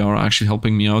supporting. They are actually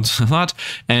helping me out a lot.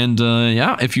 And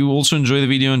yeah, if you also enjoy the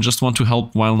video and just want to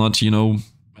help while not, you know,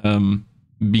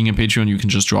 being a Patreon, you can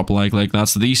just drop a like.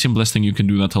 That's the simplest thing you can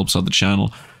do that helps out the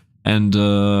channel. And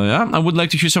yeah, I would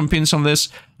like to hear some opinions on this.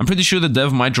 I'm pretty sure the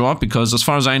dev might drop because as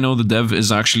far as I know, the dev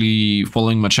is actually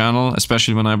following my channel,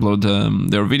 especially when I upload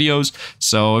their videos.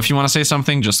 So if you want to say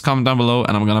something, just comment down below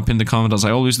and I'm gonna pin the comment as I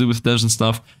always do with devs and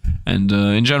stuff. And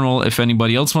in general, if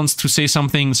anybody else wants to say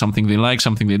something, something they like,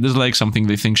 something they dislike, something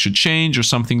they think should change or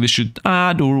something they should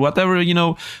add or whatever, you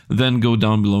know, then go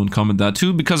down below and comment that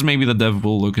too, because maybe the dev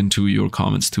will look into your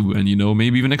comments too and, you know,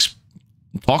 maybe even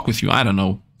talk with you. I don't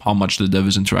know how much the dev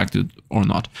is interacted or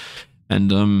not.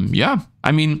 And yeah,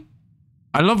 I mean,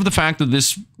 I love the fact that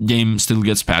this game still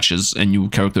gets patches and new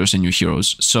characters and new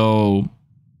heroes. So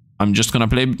I'm just gonna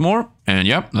play a bit more, and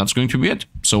yeah, that's going to be it.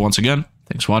 So once again,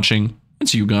 thanks for watching, and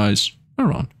see you guys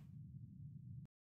around.